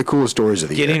one of the coolest stories of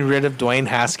the year. Getting rid of Dwayne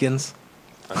Haskins.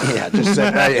 Yeah, just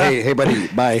said, hey, buddy,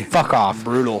 bye. Fuck off.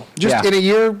 Brutal. Just Yeah. in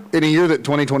a year that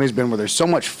 2020 has been, where there's so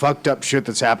much fucked up shit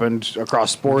that's happened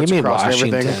across sports, Give me across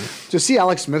Washington. everything. To see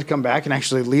Alex Smith come back and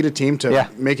actually lead a team to Yeah.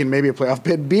 making maybe a playoff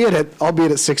bid,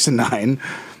 albeit at 6-9,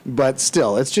 but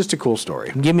still, it's just a cool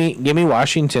story. Give me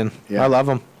Washington. Yeah. I love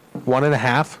them.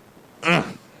 1.5.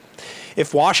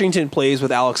 If Washington plays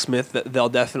with Alex Smith, they'll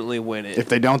definitely win it. If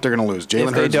they don't, they're going to lose. Jalen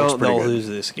If they Hurts looks don't, pretty they'll good. lose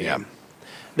this game. Yeah.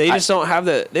 They just don't have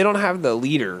the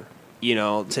leader,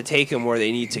 to take them where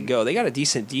they need to go. They got a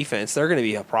decent defense. They're going to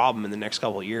be a problem in the next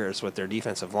couple of years with their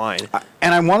defensive line.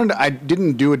 And I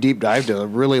didn't do a deep dive to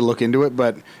really look into it,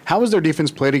 but how has their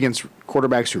defense played against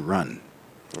quarterbacks who run?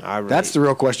 That's the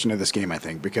real question of this game, I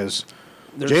think, because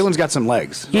Jalen's got some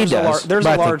legs. He does. There's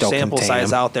but a I think large they'll sample contain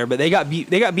size him. out there, but they got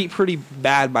beat pretty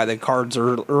bad by the Cards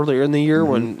earlier in the year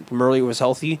when Murley was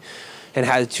healthy and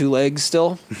had 2 legs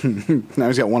still. Now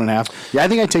he's got 1.5. Yeah, I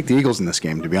think I take the Eagles in this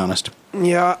game, to be honest.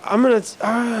 Yeah, I'm gonna.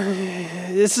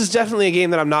 This is definitely a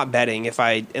game that I'm not betting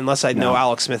unless I know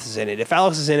Alex Smith is in it. If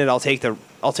Alex is in it, I'll take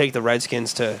the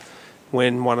Redskins to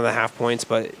win 1.5 points.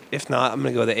 But if not, I'm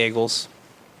gonna go the Eagles.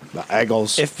 The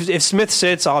Eagles. If Smith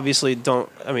sits, obviously don't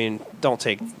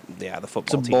take the football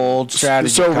It's a team. bold strategy.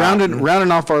 So Cotton.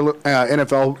 rounding off our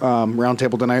NFL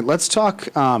roundtable tonight, let's talk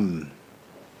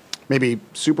maybe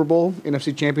Super Bowl,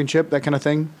 NFC Championship, that kind of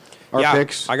thing. Our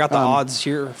picks. I got the odds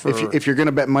here. For, If you're going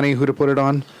to bet money, who to put it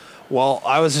on? Well,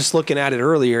 I was just looking at it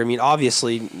earlier. I mean,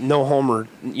 obviously, no homer,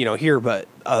 here, but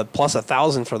plus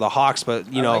 1,000 for the Hawks. But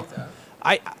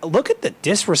I look at the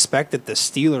disrespect that the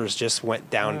Steelers just went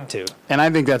down to. And I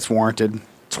think that's warranted.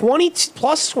 20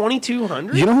 plus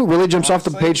 2,200. You know who really jumps off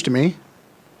the page to me?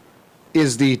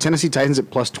 Is the Tennessee Titans at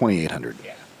plus 2,800.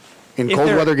 Yeah. In If cold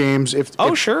they're- weather games,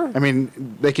 Sure. I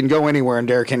mean, they can go anywhere, and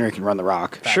Derrick Henry can run the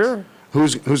rock. Sure.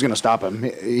 Who's going to stop him?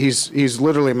 He's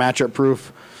literally matchup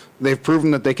proof. They've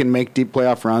proven that they can make deep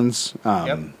playoff runs.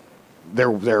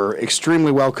 They're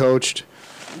extremely well coached.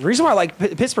 The reason why I like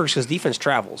Pittsburgh is because defense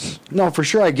travels. No, for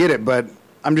sure I get it, but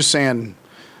I'm just saying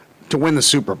to win the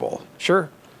Super Bowl. Sure.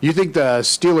 You think the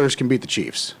Steelers can beat the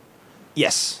Chiefs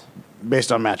Yes.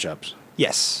 based on matchups?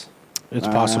 Yes. It's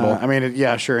possible. I mean,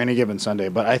 yeah, sure, any given Sunday,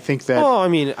 but I think that Well, I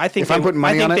mean, I think If I'm putting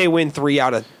money on it- they win 3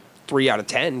 out of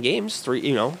 10 games. I how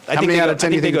think many they out go, of 10 I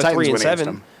do you think think they the go Titans 3 win and against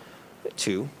 7. them?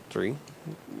 2, 3.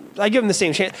 I give them the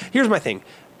same chance. Here's my thing.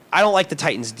 I don't like the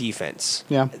Titans' defense.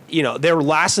 Yeah. They're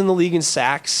last in the league in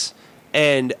sacks,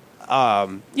 and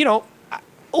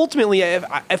ultimately,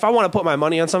 if I want to put my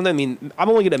money on something, I mean, I'm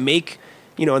only going to make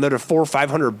another $400 or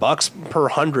 $500 per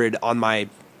 100 on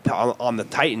the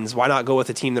Titans. Why not go with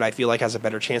a team that I feel like has a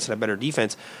better chance and a better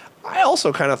defense? I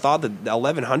also kind of thought that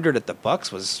 1,100 at the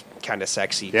Bucks was kind of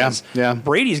sexy. Yeah, 'cause yeah.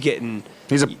 Brady's getting.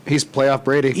 he's playoff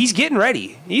Brady. He's getting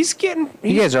ready. You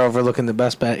guys are overlooking the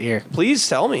best bet here. Please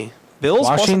tell me, Bills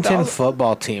plus Washington 1,000?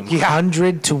 football team, Yeah.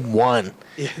 100 to 1.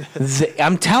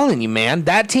 I'm telling you, man,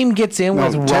 that team gets in No,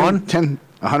 with Ron.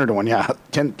 100 to 1, yeah.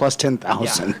 10 plus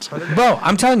 10,000. Bro,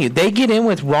 I'm telling you, they get in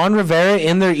with Ron Rivera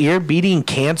in their ear beating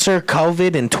cancer,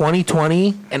 COVID in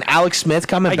 2020, and Alex Smith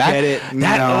coming I back. get it.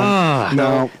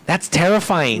 No. That's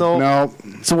terrifying. No. No.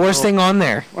 It's the worst thing on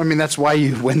there. I mean, that's why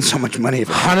you win so much money. If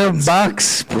it $100,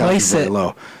 happens. place Very it.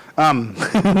 low. Yeah,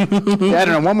 I don't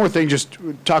know. One more thing, just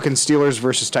talking Steelers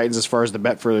versus Titans as far as the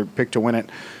bet for the pick to win it.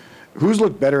 Who's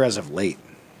looked better as of late?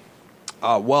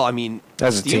 Well, I mean,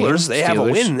 As a team, Steelers, they have a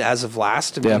Steelers. win as of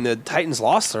last. I mean, Yeah. the Titans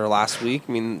lost their last week.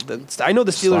 I mean, I know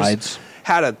the Steelers Slides.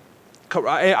 had a.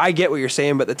 I get what you're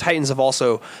saying, but the Titans have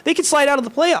also they could slide out of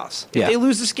the playoffs. Yeah. If they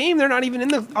lose this game, they're not even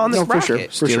on this No, for sure.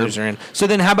 bracket. For sure. Steelers are in. So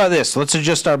then, how about this? Let's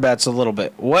adjust our bets a little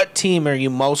bit. What team are you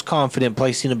most confident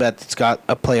placing a bet that's got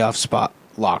a playoff spot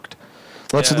locked?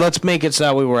 Let's make it so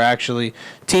that we were actually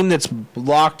team that's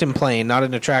locked and playing, not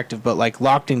an attractive, but like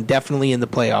locked and definitely in the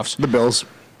playoffs. The Bills.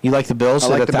 You like the Bills? I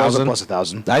at like the Bills at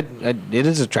 1,000? plus 1,000. It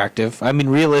is attractive. I mean,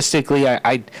 realistically,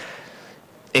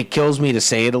 it kills me to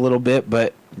say it a little bit,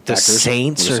 but the Packers,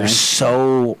 Saints what are are you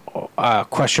so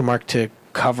question mark to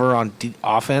cover on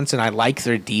offense, and I like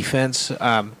their defense.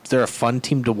 They're a fun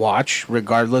team to watch,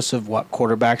 regardless of what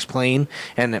quarterback's playing.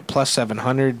 And at plus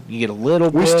 700, you get a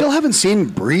little bit. We still haven't seen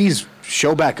Breeze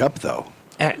show back up, though.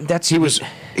 He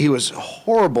was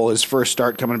horrible his first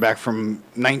start coming back from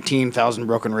 19,000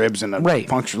 broken ribs and a Right.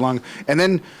 punctured lung. And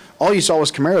then all you saw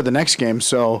was Kamara the next game,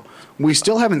 so we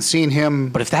still haven't seen him.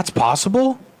 But if that's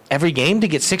possible, every game to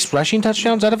get 6 rushing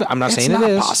touchdowns out of it, I'm not It's saying not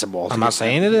it is possible. I'm not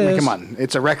saying it I mean, is. come on,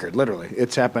 it's a record, literally.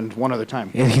 It's happened one other time.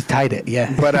 He tied it,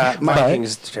 yeah. But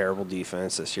Vikings terrible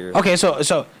defense this year. Okay,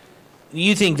 so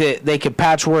you think that they could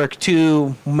patchwork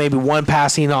 2, maybe 1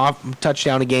 passing off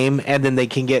touchdown a game, and then they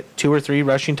can get 2 or 3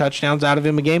 rushing touchdowns out of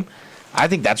him a game? I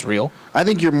think that's real. I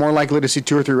think you're more likely to see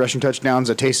 2 or 3 rushing touchdowns,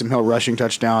 a Taysom Hill rushing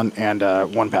touchdown, and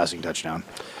 1 passing touchdown.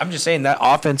 I'm just saying that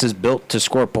offense is built to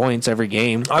score points every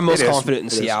game. I'm most It is. confident in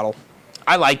It is. Seattle.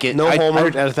 I like it. No homer.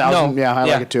 At 1,000, yeah, I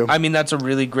like it too. I mean, that's a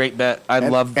really great bet. I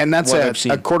love and that's what a I've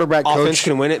seen. quarterback Offense coach.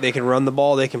 can win it. They can run the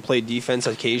ball. They can play defense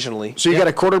occasionally. So you got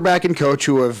a quarterback and coach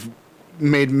who have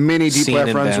made many deep Seen playoff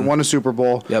and runs been. and won a Super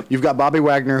Bowl. Yep. You've got Bobby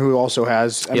Wagner who also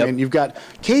has. I Yep. mean, you've got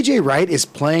KJ Wright is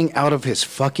playing out of his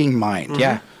fucking mind.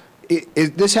 Yeah.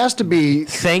 This has to be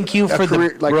Thank you a for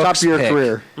career, the like Brooks top of your pick.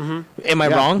 career. Am I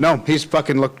Yeah. wrong? No, he's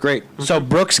fucking looked great. So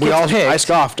Brooks We gets all, picked. I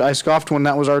scoffed. I scoffed when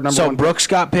that was our number So one. Brooks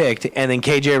got picked, and then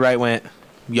KJ Wright went,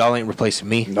 y'all ain't replacing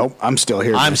me. Nope, I'm still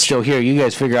here. I'm bitch. still here. You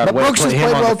guys figure out But a way Brooks to put has him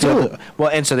played on well, the field. too. Well,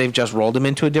 and so they've just rolled him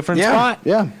into a different Yeah, spot.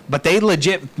 yeah. But they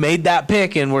legit made that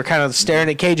pick, and we're kind of staring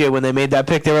at KJ when they made that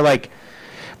pick. They were like,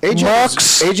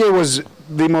 Brooks. AJ was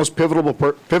the most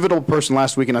pivotal person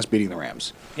last week in us beating the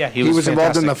Rams. Yeah, he was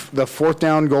involved in the 4th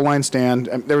down goal line stand.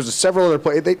 There was several other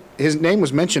plays. His name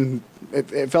was mentioned.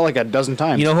 It felt like a dozen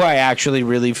times. You know who I actually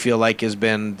really feel like has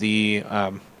been the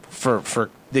for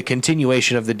the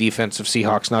continuation of the defense of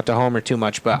Seahawks, not to homer too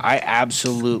much, but I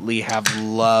absolutely have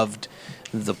loved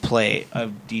the play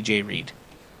of DJ Reed.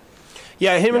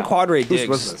 Yeah, him and Quadre Whose Diggs.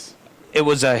 was this? It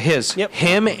was his, Yep.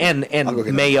 him and I'll go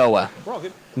get Mayowa. We're all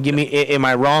good. Give me, am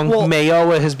I wrong? Well,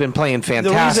 Mayowa has been playing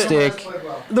fantastic.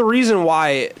 The reason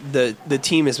why the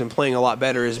team has been playing a lot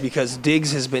better is because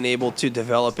Diggs has been able to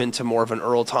develop into more of an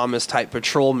Earl Thomas type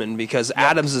patrolman because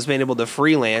Adams has been able to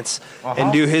freelance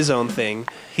and do his own thing.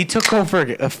 He took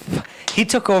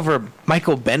over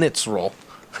Michael Bennett's role.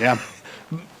 Yeah.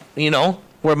 You know,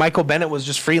 where Michael Bennett was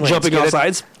just freelance, Jumping Get off it?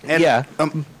 sides. Yeah.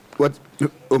 What?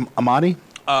 Amadi?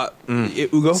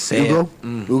 Ugo. Say Ugo?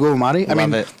 it. Ugo Amadi? I Love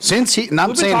mean, it. since he, not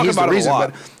We've been saying talking he's the about him a reason,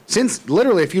 lot. but since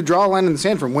literally, if you draw a line in the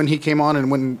sand from when he came on and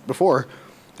when before,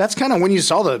 that's kind of when you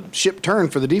saw the ship turn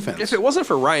for the defense. If it wasn't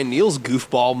for Ryan Neal's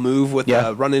goofball move with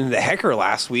Yeah. running into Hecker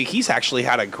last week, he's actually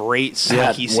had a great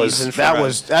that sneaky was, season. For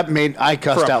that made I for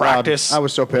cussed a out practice. loud. I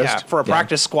was so pissed. Yeah, for a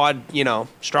practice squad,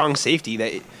 strong safety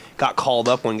that got called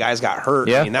up when guys got hurt.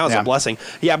 Yeah. I mean, that was Yeah. a blessing.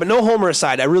 Yeah, but no homer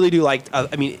aside, I really do like.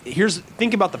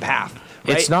 Think about the path.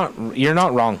 Right? It's not. You're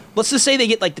not wrong. Let's just say they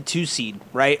get like the 2 seed,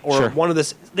 right, or Sure. one of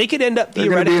the. They could end up They're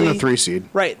going to theoretically be in the 3 seed.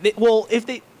 right.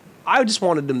 I just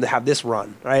wanted them to have this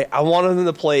run, right? I wanted them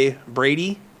to play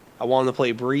Brady, I wanted them to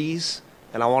play Breeze,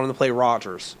 and I wanted them to play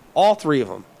Rodgers. All 3 of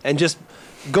them, and just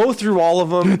go through all of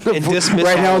them and dismiss.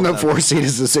 Right now all in the of them. 4 seed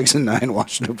is the 6 and 9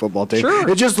 Washington football team. Sure.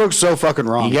 It just looks so fucking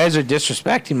wrong. You guys are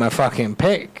disrespecting my fucking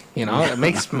pick. You know, it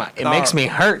makes makes me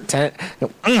hurt.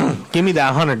 Give me that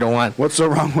 100 to 1. What's so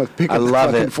wrong with picking I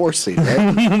love the fucking it. 4 seed?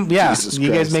 Right? Yeah, Jesus you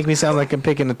guys Christ. make me sound like I'm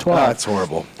picking a 12. Oh, that's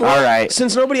horrible. All right.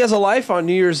 Since nobody has a life on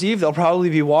New Year's Eve, they'll probably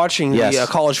be watching Yes. the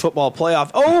college football playoff.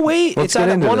 Oh wait, Let's it's get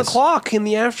at into 1 this. o'clock in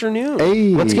the afternoon. Hey.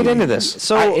 Let's get into this.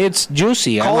 So, It's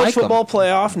juicy. I College like 'em. football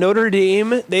playoff, Notre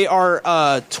Dame. They are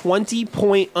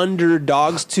 20-point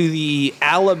underdogs to the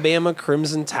Alabama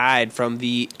Crimson Tide from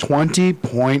the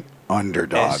 20-point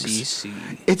underdogs. SEC.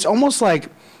 It's almost like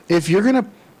if you're going to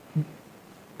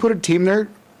put a team there,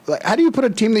 like, how do you put a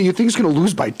team that you think is going to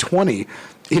lose by 20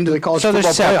 into the college So they're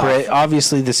football separate. playoff?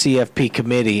 Obviously, the CFP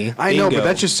committee. I know, but Bingo.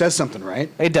 that just says something, right?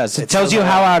 It does. It, It tells says you a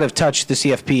how lot. out of touch the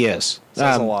CFP is.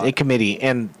 Says a lot. The committee.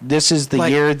 And this is the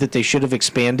Like- year that they should have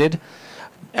expanded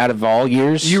out of all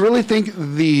years. You really think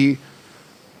the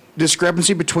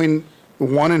discrepancy between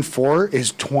 1 and 4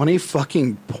 is 20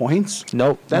 fucking points?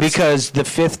 Nope. That's- Because the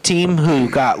 5th team who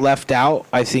got left out,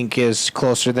 I think, is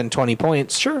closer than 20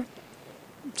 points. Sure,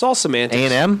 it's all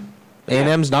semantics. A&M?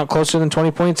 A&M's not closer than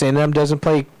 20 points. A&M doesn't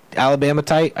play Alabama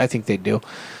tight. I think they do.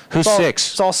 Who's It's all,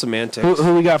 6? It's all semantics.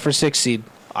 Who we got for 6 seed?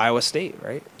 Iowa State,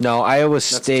 right? No, Iowa That's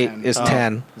State 10. is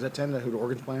 10. Is that 10 who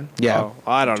Oregon's playing? Yeah. Oh,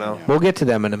 I don't know. We'll get to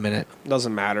them in a minute.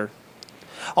 Doesn't matter.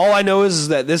 All I know is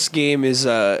that this game is,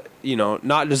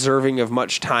 not deserving of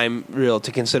much time real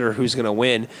to consider who's going to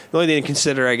win. The only thing to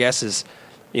consider, I guess, is,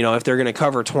 if they're going to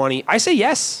cover 20. I say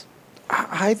yes.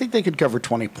 I think they could cover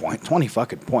 20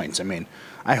 fucking points. I mean,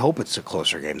 I hope it's a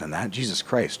closer game than that. Jesus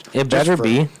Christ. It better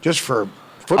be. Just for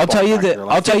football. I'll tell you factor, that.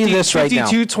 like- I'll tell you this right now.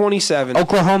 52-27.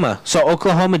 Oklahoma. So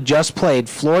Oklahoma just played.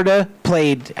 Florida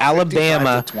played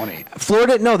Alabama. 55-20.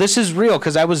 Florida. No, this is real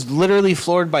because I was literally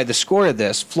floored by the score of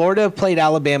this. Florida played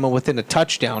Alabama within a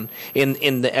touchdown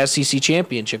in the SEC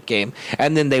championship game,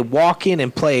 and then they walk in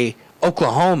and play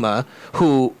Oklahoma,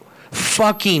 who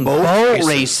fucking Boat boat races.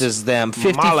 races them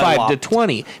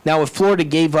 55-20. Now, if Florida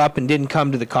gave up and didn't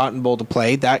come to the Cotton Bowl to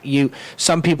play,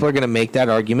 some people are going to make that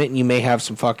argument, and you may have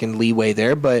some fucking leeway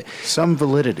there, but Some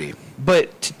validity.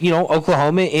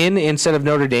 Oklahoma in instead of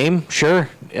Notre Dame, sure.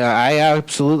 I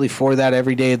absolutely for that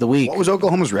every day of the week. What was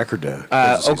Oklahoma's record?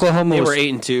 Oklahoma They was were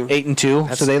 8-2.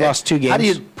 8-2, so they lost 2 games. How do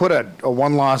you put a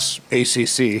one-loss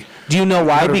ACC? Do you know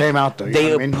why? Notre Dame out, though.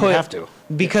 They You have to.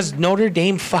 Because Notre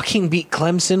Dame fucking beat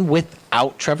Clemson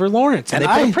without Trevor Lawrence, and they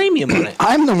put a premium on it.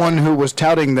 I'm the one who was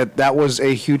touting that was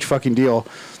a huge fucking deal,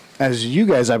 as you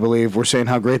guys, I believe, were saying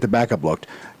how great the backup looked.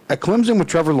 A Clemson with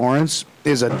Trevor Lawrence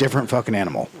is a different fucking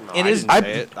animal. It is.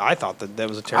 I thought that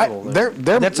was a terrible. They're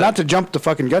not to jump the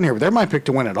fucking gun here, but they're my pick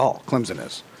to win it all. Clemson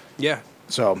is. Yeah.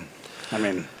 So, I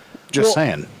mean, just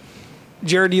saying.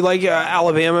 Jared, do you like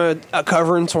Alabama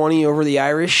covering 20 over the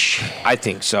Irish? I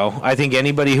think so. I think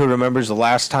anybody who remembers the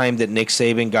last time that Nick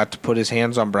Saban got to put his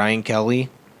hands on Brian Kelly,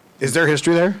 Is there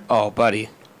history there? oh, buddy.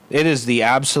 It is the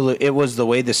absolute. It was the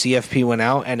way the CFP went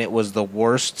out, and it was the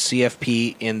worst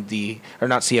CFP or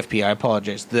not CFP. I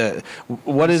apologize.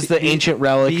 What is the ancient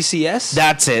relic? BCS?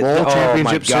 That's it. World Oh my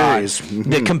Championship God. Series.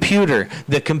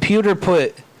 The computer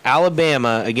put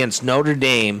Alabama against Notre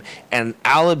Dame, and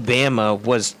Alabama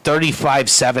was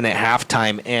 35-7 at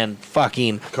halftime, and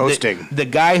fucking Coasting. The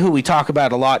guy who we talk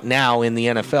about a lot now in the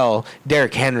NFL,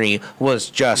 Derrick Henry, was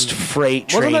just freight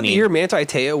training. Wasn't that the year Manti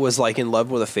Te'o was like in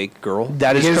love with a fake girl?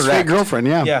 That is His correct. fake girlfriend,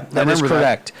 yeah. Yeah, That is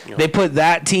correct. They put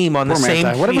that team on Poor the same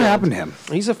Manti. Whatever field. happened to him?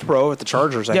 He's a pro at the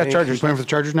Chargers. I think. Chargers. He's playing for the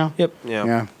Chargers now? Yep.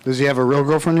 Yeah. Does he have a real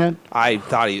girlfriend yet? I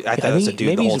thought it was a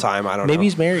dude the whole time. I don't know. Maybe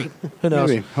he's married. Who knows?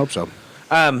 Maybe. Hope so.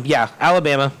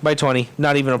 Alabama by 20.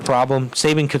 Not even a problem.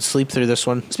 Saban could sleep through this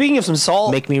one. Speaking of some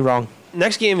salt, Make me wrong.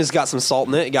 next game has got some salt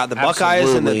in it. It got the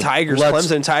Buckeyes and the Absolutely. Tigers, Let's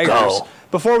Clemson Tigers. go.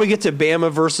 Before we get to Bama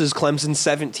versus Clemson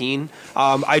 17,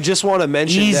 I just want to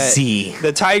mention Easy. that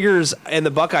the Tigers and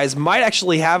the Buckeyes might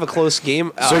actually have a close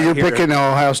game. So you're here. picking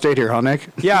Ohio State here, huh, Nick?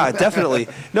 Yeah, definitely.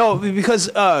 No, because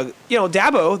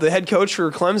Dabo, the head coach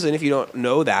for Clemson, if you don't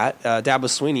know that, Dabo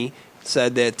Swinney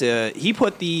said that he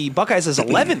put the Buckeyes as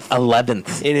 11th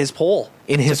 11th. in his poll.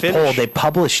 In his to finish. poll, they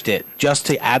published it just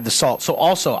to add the salt. So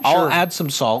also, I'll Sure. add some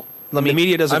salt. The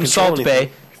media doesn't I'm control Salt anything.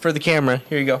 Bay for the camera.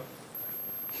 Here you go.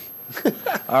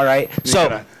 All right.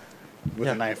 So With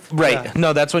a knife. right, Yeah.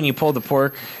 no, that's when you pull the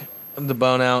pork, the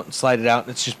bone out, slide it out,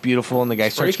 and it's just beautiful, and the guy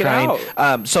starts break it crying.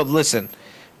 out. So listen,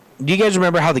 do you guys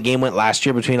remember how the game went last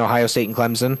year between Ohio State and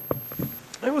Clemson?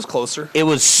 It was closer. It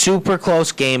was super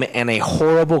close game, and a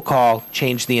horrible call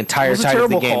changed the entire It was a tide of the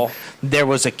terrible game. call. There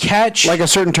was a catch, Like a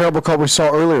certain terrible call we saw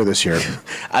earlier this year.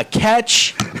 a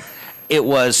catch. It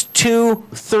was 2,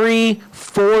 3,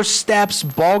 4 steps.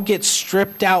 Ball gets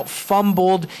stripped out,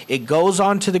 fumbled. It goes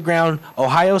onto the ground.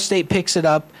 Ohio State picks it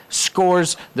up,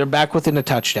 scores. They're back within a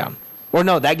touchdown. Or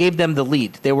no, that gave them the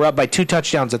lead. They were up by 2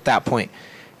 touchdowns at that point.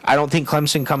 I don't think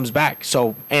Clemson comes back.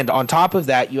 So, and on top of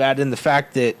that, you add in the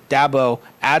fact that Dabo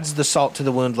adds the salt to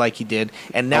the wound like he did,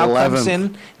 and now 11th.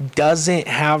 Clemson doesn't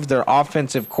have their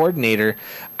offensive coordinator.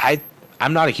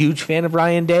 I'm not a huge fan of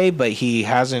Ryan Day, but he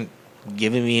hasn't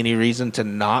given me any reason to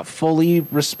not fully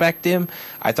respect him.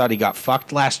 I thought he got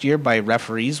fucked last year by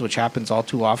referees, which happens all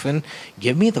too often.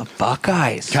 Give me the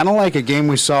Buckeyes. Kind of like a game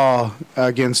we saw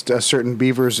against certain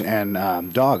Beavers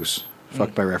and Dogs.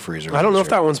 Fucked by referees. I don't know if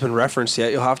that one's been referenced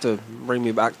yet. You'll have to bring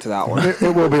me back to that one. It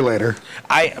will be later.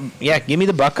 Give me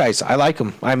the Buckeyes. I like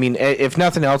them. I mean, if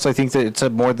nothing else, I think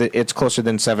that it's closer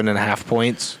than 7.5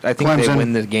 points. I think they Clemson.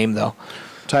 win the game though.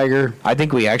 Tiger, I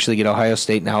think we actually get Ohio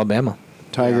State and Alabama.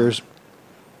 Tigers.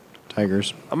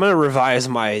 Tigers. I'm going to revise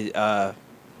my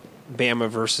Bama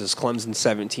versus Clemson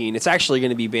 17. It's actually going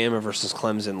to be Bama versus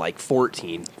Clemson like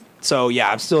 14. So, yeah,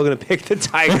 I'm still going to pick the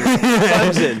Tigers.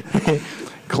 Clemson.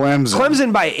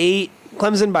 Clemson by 8,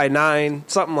 Clemson by 9,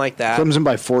 something like that. Clemson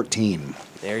by 14.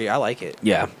 There you I like it.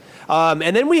 Yeah,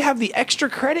 And then we have the extra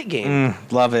credit game.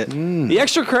 love it. The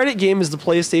extra credit game is the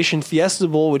PlayStation Fiesta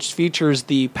Bowl, which features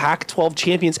the Pac-12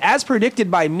 champions, as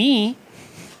predicted by me.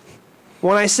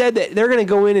 When I said that they're going to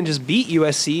go in and just beat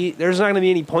USC, there's not going to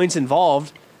be any points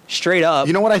involved, straight up.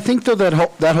 You know what? I think, though, that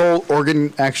whole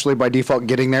Oregon actually by default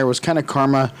getting there was kind of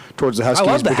karma towards the Huskies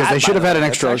love that, because they should have by had the an way.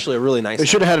 extra. That's actually a really nice They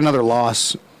should have had another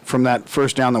loss from that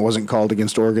first down that wasn't called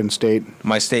against Oregon State.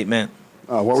 My statement.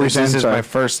 What were you Since saying? this is Sorry. my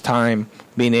first time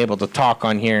being able to talk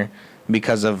on here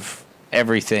because of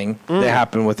everything that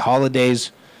happened with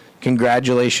holidays.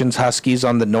 Congratulations, Huskies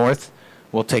on the North.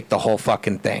 will take the whole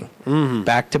fucking thing.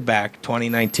 Back to back,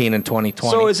 2019 and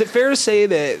 2020. So is it fair to say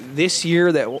that this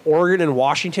year that Oregon and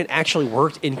Washington actually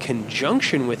worked in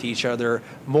conjunction with each other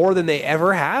more than they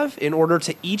ever have in order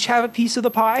to each have a piece of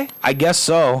the pie? I guess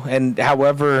so. And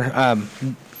however,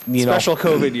 Special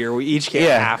COVID year, we each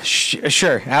get half.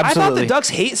 Sure, absolutely. I thought the Ducks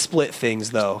hate split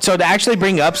things, though. So to actually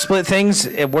bring up split things,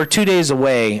 we're 2 days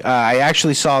away. I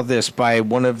actually saw this by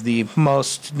one of the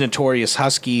most notorious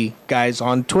Husky guys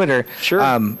on Twitter. Sure.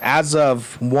 As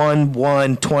of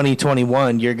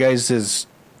 1/1/2021, your guys'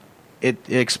 it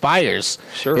expires.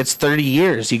 Sure. It's 30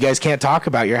 years. You guys can't talk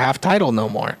about your half title no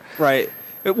more. Right.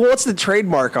 Well, what's the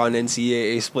trademark on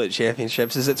NCAA split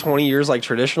championships? Is it 20 years like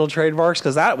traditional trademarks?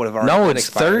 Because that would have already No, been it's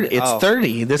expired. 30. It's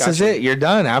 30. This is Gotcha. it. You're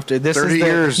done after this. 30 is the,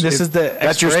 years. This is the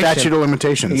That's your expiration. statute of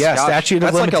limitations. Yeah, Gosh, statute of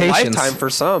that's like a limitations. lifetime for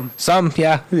some. Some,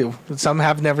 yeah. Some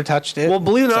have never touched it. Well,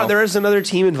 believe it or So- not, there is another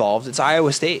team involved. It's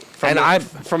Iowa State.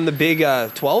 From the Big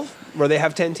 12, where they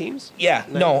have 10 teams. Yeah,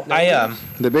 no, Nine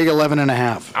The big 11 and a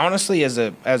half. honestly,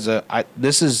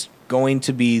 this is going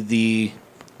to be the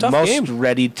Tough most game.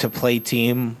 ready to play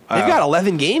team. They've got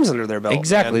 11 games under their belt.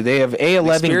 Exactly. man. They have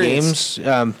 11 Experience.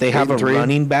 games. They have a 8-3.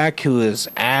 running back who is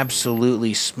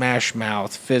absolutely smash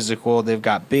mouth physical. They've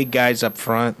got big guys up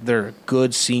front. They're a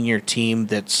good senior team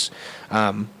that's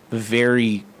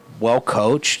very well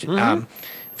coached.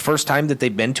 First time that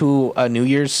they've been to a New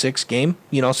Year's Six game,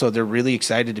 so they're really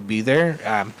excited to be there.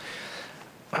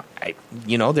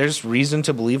 There's reason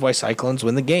to believe why Cyclones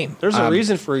win the game. There's a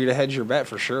reason for you to hedge your bet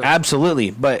for sure.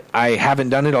 Absolutely, but I haven't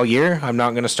done it all year. I'm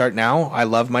not going to start now. I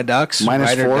love my Ducks.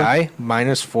 Minus Ride or 4? die.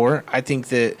 -4. I think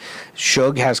that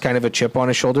Shug has kind of a chip on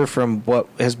his shoulder from what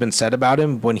has been said about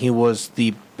him when he was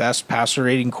the best passer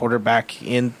rating quarterback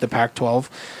in the Pac-12.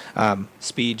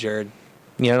 Speed, Jared.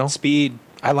 Speed.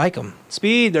 I like him.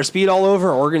 Speed. There's speed all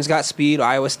over. Oregon's got speed.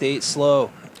 Iowa State,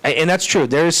 slow. And that's true.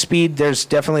 There is speed. There's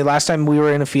definitely. Last time we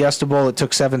were in a Fiesta Bowl, it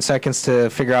took 7 seconds to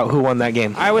figure out who won that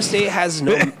game. Iowa State has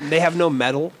no. They have no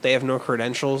medal. They have no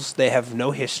credentials. They have no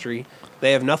history.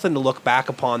 They have nothing to look back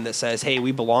upon that says, "Hey,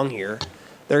 we belong here."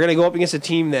 They're going to go up against a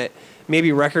team that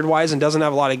maybe record-wise and doesn't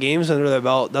have a lot of games under their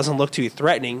belt, doesn't look too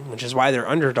threatening, which is why they're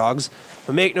underdogs.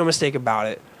 But make no mistake about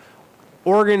it,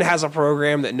 Oregon has a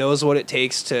program that knows what it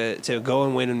takes to go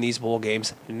and win in these bowl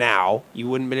games now. You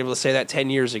wouldn't have been able to say that 10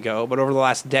 years ago, but over the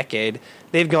last decade,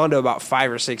 they've gone to about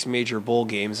 5 or 6 major bowl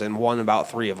games and won about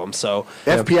 3 of them. So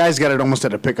FPI's got it almost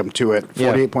at a pick 'em to it.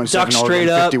 48.7 Duck straight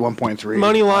up, 51.3.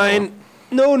 money line,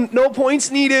 no points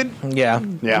needed. Yeah.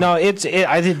 Yeah. No, I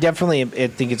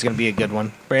think it's going to be a good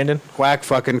one. Brandon? Quack,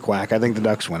 fucking quack. I think the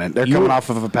Ducks win it. They're coming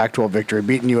off of a Pac-12 victory,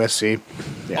 beating USC.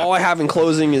 Yeah. All I have in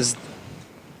closing is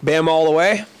Bama all the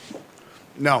way.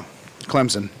 No,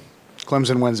 Clemson.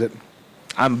 Clemson wins it.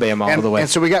 I'm Bama all the way. And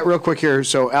so we got real quick here.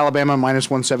 So Alabama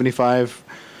 -175,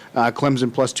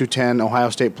 Clemson +210,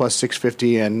 Ohio State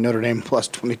 +650, and Notre Dame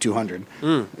 +2200.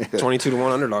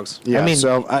 22-1 underdogs. Yeah, I mean-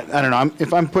 so I don't know.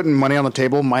 If I'm putting money on the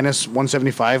table,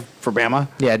 -175 for Bama.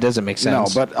 Yeah, it doesn't make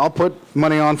sense. No, but I'll put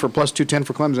money on for +210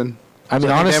 for Clemson. I mean, So they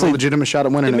have honestly- a legitimate shot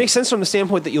at winning It it. makes sense from the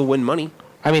standpoint that you'll win money.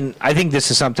 I think this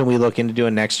is something we look into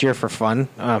doing next year for fun.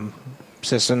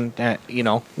 Sisson,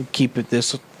 keep it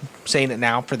this, saying it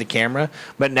now for the camera.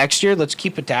 But next year, let's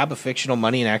keep a tab of fictional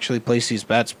money and actually place these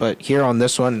bets. But here on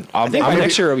this one, I think by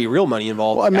next year there'll be real money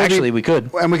involved. Well, maybe- actually, we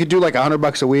could. And we could do like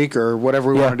 $100 a week or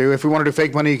whatever we Yeah. want to do. If we want to do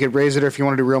fake money, you could raise it. Or if you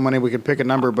want to do real money, we could pick a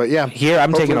number. But yeah, Here,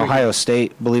 I'm taking hopefully we Ohio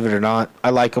State. Believe it or not,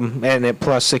 I like them, and at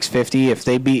 +650. If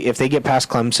they get past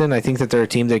Clemson, I think that they're a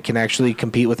team that can actually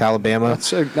compete with Alabama.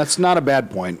 That's not a bad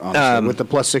point, honestly, with the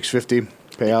 +650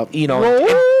 payout.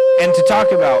 And to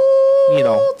talk about,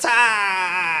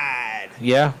 Tide.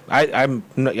 yeah, I don't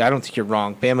think you're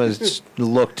wrong. Bama's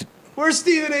looked. Where's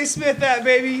Stephen A. Smith at,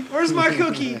 baby? Where's my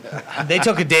cookie? They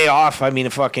took a day off.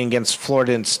 Fucking against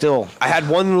Florida, and still. I had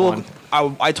one little.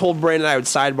 I told Brandon I would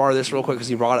sidebar this real quick because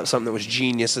he brought up something that was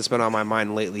genius that's been on my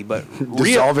mind lately. But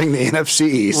Dissolving the NFC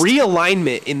East.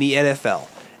 realignment in the NFL.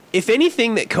 If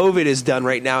anything that COVID has done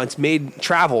right now, it's made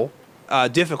travel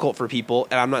difficult for people.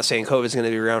 And I'm not saying COVID is going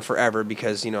to be around forever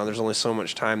because there's only so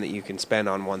much time that you can spend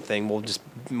on one thing.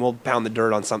 We'll pound the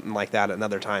dirt on something like that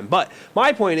another time. But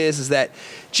my point is that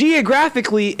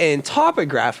geographically and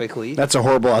topographically, That's a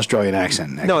horrible Australian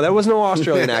accent, Nick. no, there was no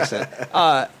Australian accent.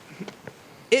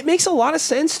 it makes a lot of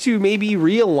sense to maybe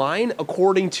realign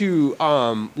according to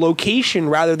location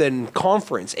rather than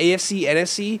conference. AFC,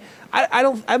 NFC. I'd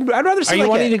rather see. Are you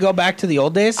wanting to go back to the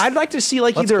old days? I'd like to see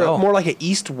like Let's either go. more like an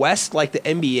East-West like the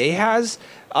NBA has,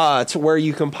 to where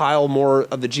you compile more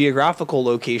of the geographical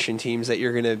location teams that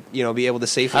you're going to be able to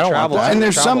safely I don't want travel. that. to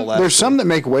And travel less. there's some that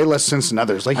make way less sense than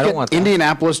others. Like I you don't get want that.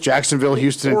 Indianapolis, Jacksonville,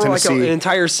 Houston, and or like Tennessee, an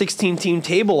entire 16-team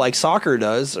table like soccer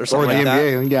does, or or something the like that.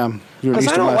 NBA. Yeah, you're Because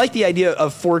east I and don't west. like the idea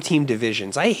of 4-team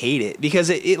divisions. I hate it because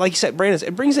it like you said, Brandon,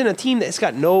 it brings in a team that's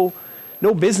got no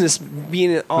business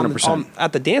being on 100%.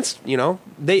 at the dance.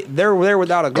 They're there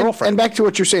without a girlfriend. And back to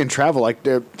what you're saying, travel. Like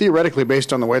theoretically,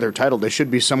 based on the way they're titled, they should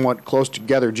be somewhat close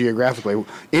together geographically.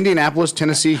 Indianapolis,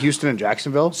 Tennessee, Houston, and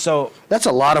Jacksonville. So That's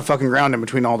a lot of fucking ground in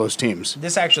between all those teams.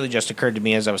 this actually just occurred to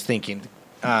me as I was thinking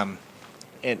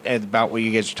and about what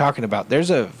you guys are talking about. There's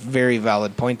a very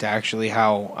valid point to actually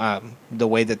how the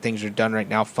way that things are done right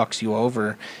now fucks you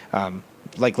over.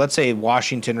 Like let's say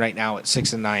Washington right now at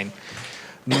 6-9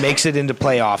 makes it into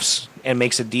playoffs and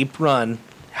makes a deep run.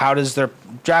 How does their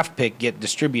draft pick get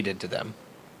distributed to them?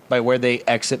 By where they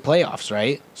exit playoffs,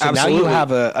 right? So now Absolutely. you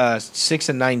have a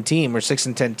 6-9 team or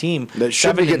 6-10 team That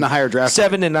should be getting a higher draft pick.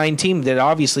 7-9 team that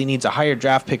obviously needs a higher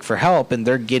draft pick for help, and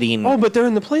they're getting but they're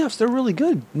in the playoffs. They're really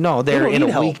good. no, they're don't in a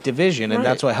need help. weak division, and Right.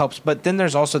 that's what helps. But then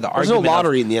there's also the There's no argument. of-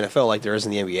 lottery in the NFL like there is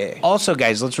in the NBA. also,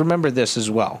 guys, let's remember this as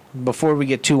well before we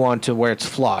get too on to where it's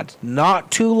flawed.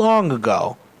 Not too long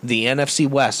ago, the NFC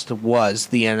West was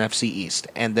the NFC East,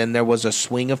 and then there was a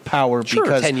swing of power Sure,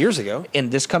 because 10 years ago. and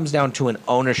this comes down to an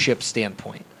ownership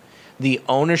standpoint. The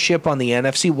ownership on the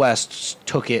NFC West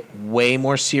took it way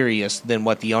more serious than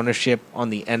what the ownership on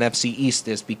the NFC East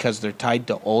is because they're tied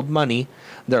to old money.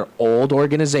 They're old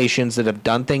organizations that have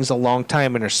done things a long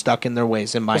time and are stuck in their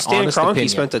ways, in my Stan honest Kroenke opinion.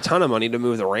 spent a ton of money to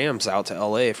move the Rams out to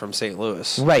LA from St.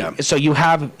 Louis. Right. So you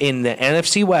have in the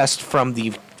NFC West from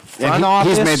the front And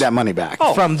office. he's made that money back.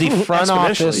 From the front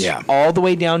exponentially. office Yeah. all the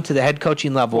way down to the head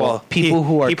coaching level. People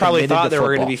who are he probably committed thought to there were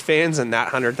going to football. be fans in that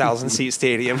 100,000 seat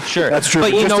stadium. Sure. That's true.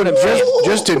 But you know what I'm saying?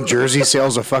 Just in jersey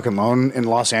sales of fucking loan in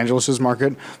Los Angeles'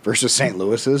 market versus St.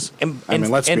 Louis's. I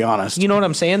mean, let's be honest. You know what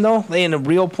I'm saying, though? In a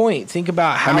real point, think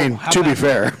about how. how to be bad-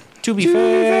 fair, To be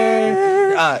fair,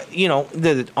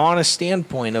 the honest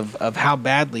standpoint of how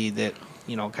badly that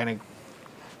kind of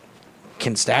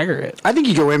can stagger it. I think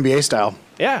you go NBA style.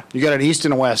 Yeah. You got an East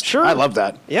and a West. Sure. I love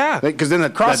that. Yeah. Because then the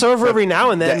Crossover every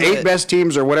now and then. The eight best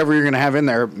teams or whatever you're going to have in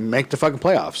there make the fucking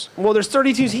playoffs. Well, there's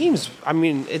 32 teams. I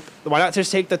mean, why not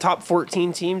just take the top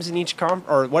 14 teams in each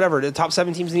or whatever, the top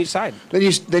 7 teams in each side? Then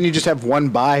you just have one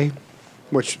bye,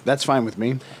 which that's fine with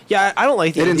me. Yeah, I don't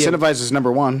like the It idea. incentivizes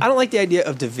number one. I don't like the idea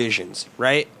of divisions,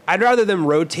 right? I'd rather them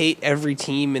rotate every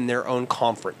team in their own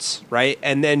conference, right?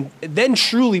 And then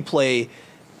truly play,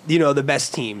 the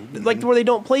best team, like where they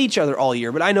don't play each other all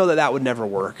year. But I know that would never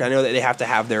work. I know that they have to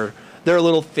have their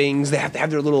little things. They have to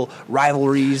have their little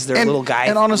rivalries, their little guys.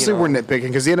 And honestly, we're nitpicking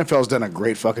because the NFL's done a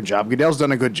great fucking job. Goodell's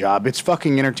done a good job. It's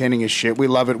fucking entertaining as shit. We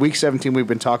love it. Week 17, we've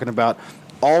been talking about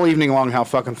all evening long how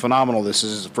fucking phenomenal this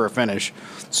is for a finish.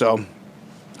 So,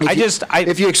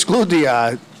 if you exclude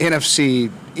the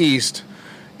NFC East,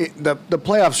 the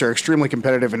playoffs are extremely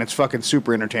competitive and it's fucking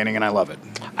super entertaining, and I love it.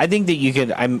 I think that you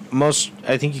could. I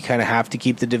think you kind of have to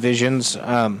keep the divisions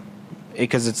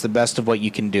because it's the best of what you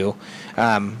can do.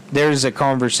 There's a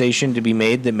conversation to be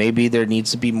made that maybe there needs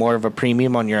to be more of a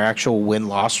premium on your actual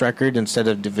win-loss record instead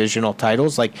of divisional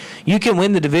titles. Like you can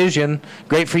win the division,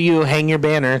 great for you. Hang your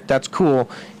banner, that's cool.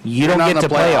 You don't not get in to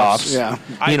the playoffs. playoffs. Yeah.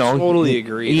 I totally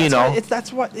agree.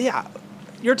 That's what. Yeah.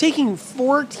 You're taking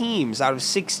 4 teams out of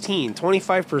 16,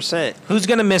 25%. Who's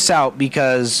going to miss out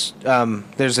because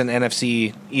there's an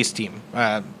NFC East team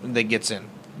that gets in?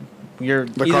 Either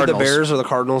Cardinals. the Bears or the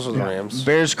Cardinals or the Rams.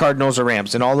 Bears, Cardinals, or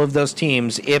Rams. And all of those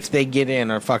teams, if they get in,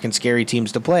 are fucking scary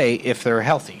teams to play if they're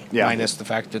healthy. Yeah. Minus the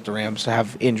fact that the Rams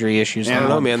have injury issues. I don't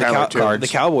know, man. Kyler The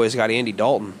Cowboys got Andy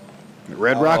Dalton.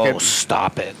 Red Oh, Rocket.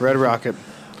 stop it. Red Rocket.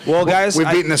 Well, guys,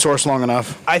 We've beaten this horse long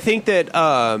enough. I think that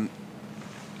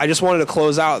I just wanted to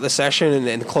close out the session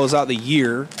and close out the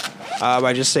year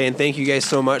by just saying thank you guys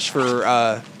so much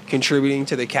for contributing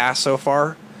to the cast so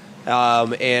far,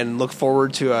 and look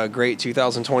forward to a great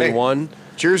 2021.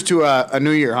 Cheers to a new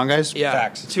year, huh, guys? Yeah,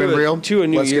 Facts. It's been real. to a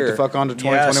new Let's year. get the fuck on to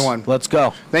 2021. Let's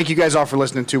go. Thank you guys all for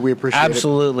listening too. We appreciate it.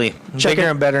 Absolutely. Check Bigger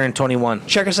it- and better in 21.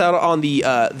 Check us out on the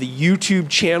YouTube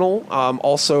channel,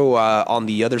 also on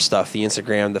the other stuff, the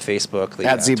Instagram, the Facebook, the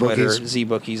At ZBookies. Twitter,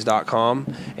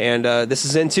 zbookies.com. And this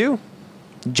is N2.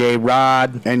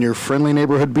 J-Rod. And your friendly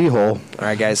neighborhood beehole. All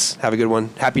right, guys, have a good one.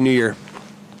 Happy New Year.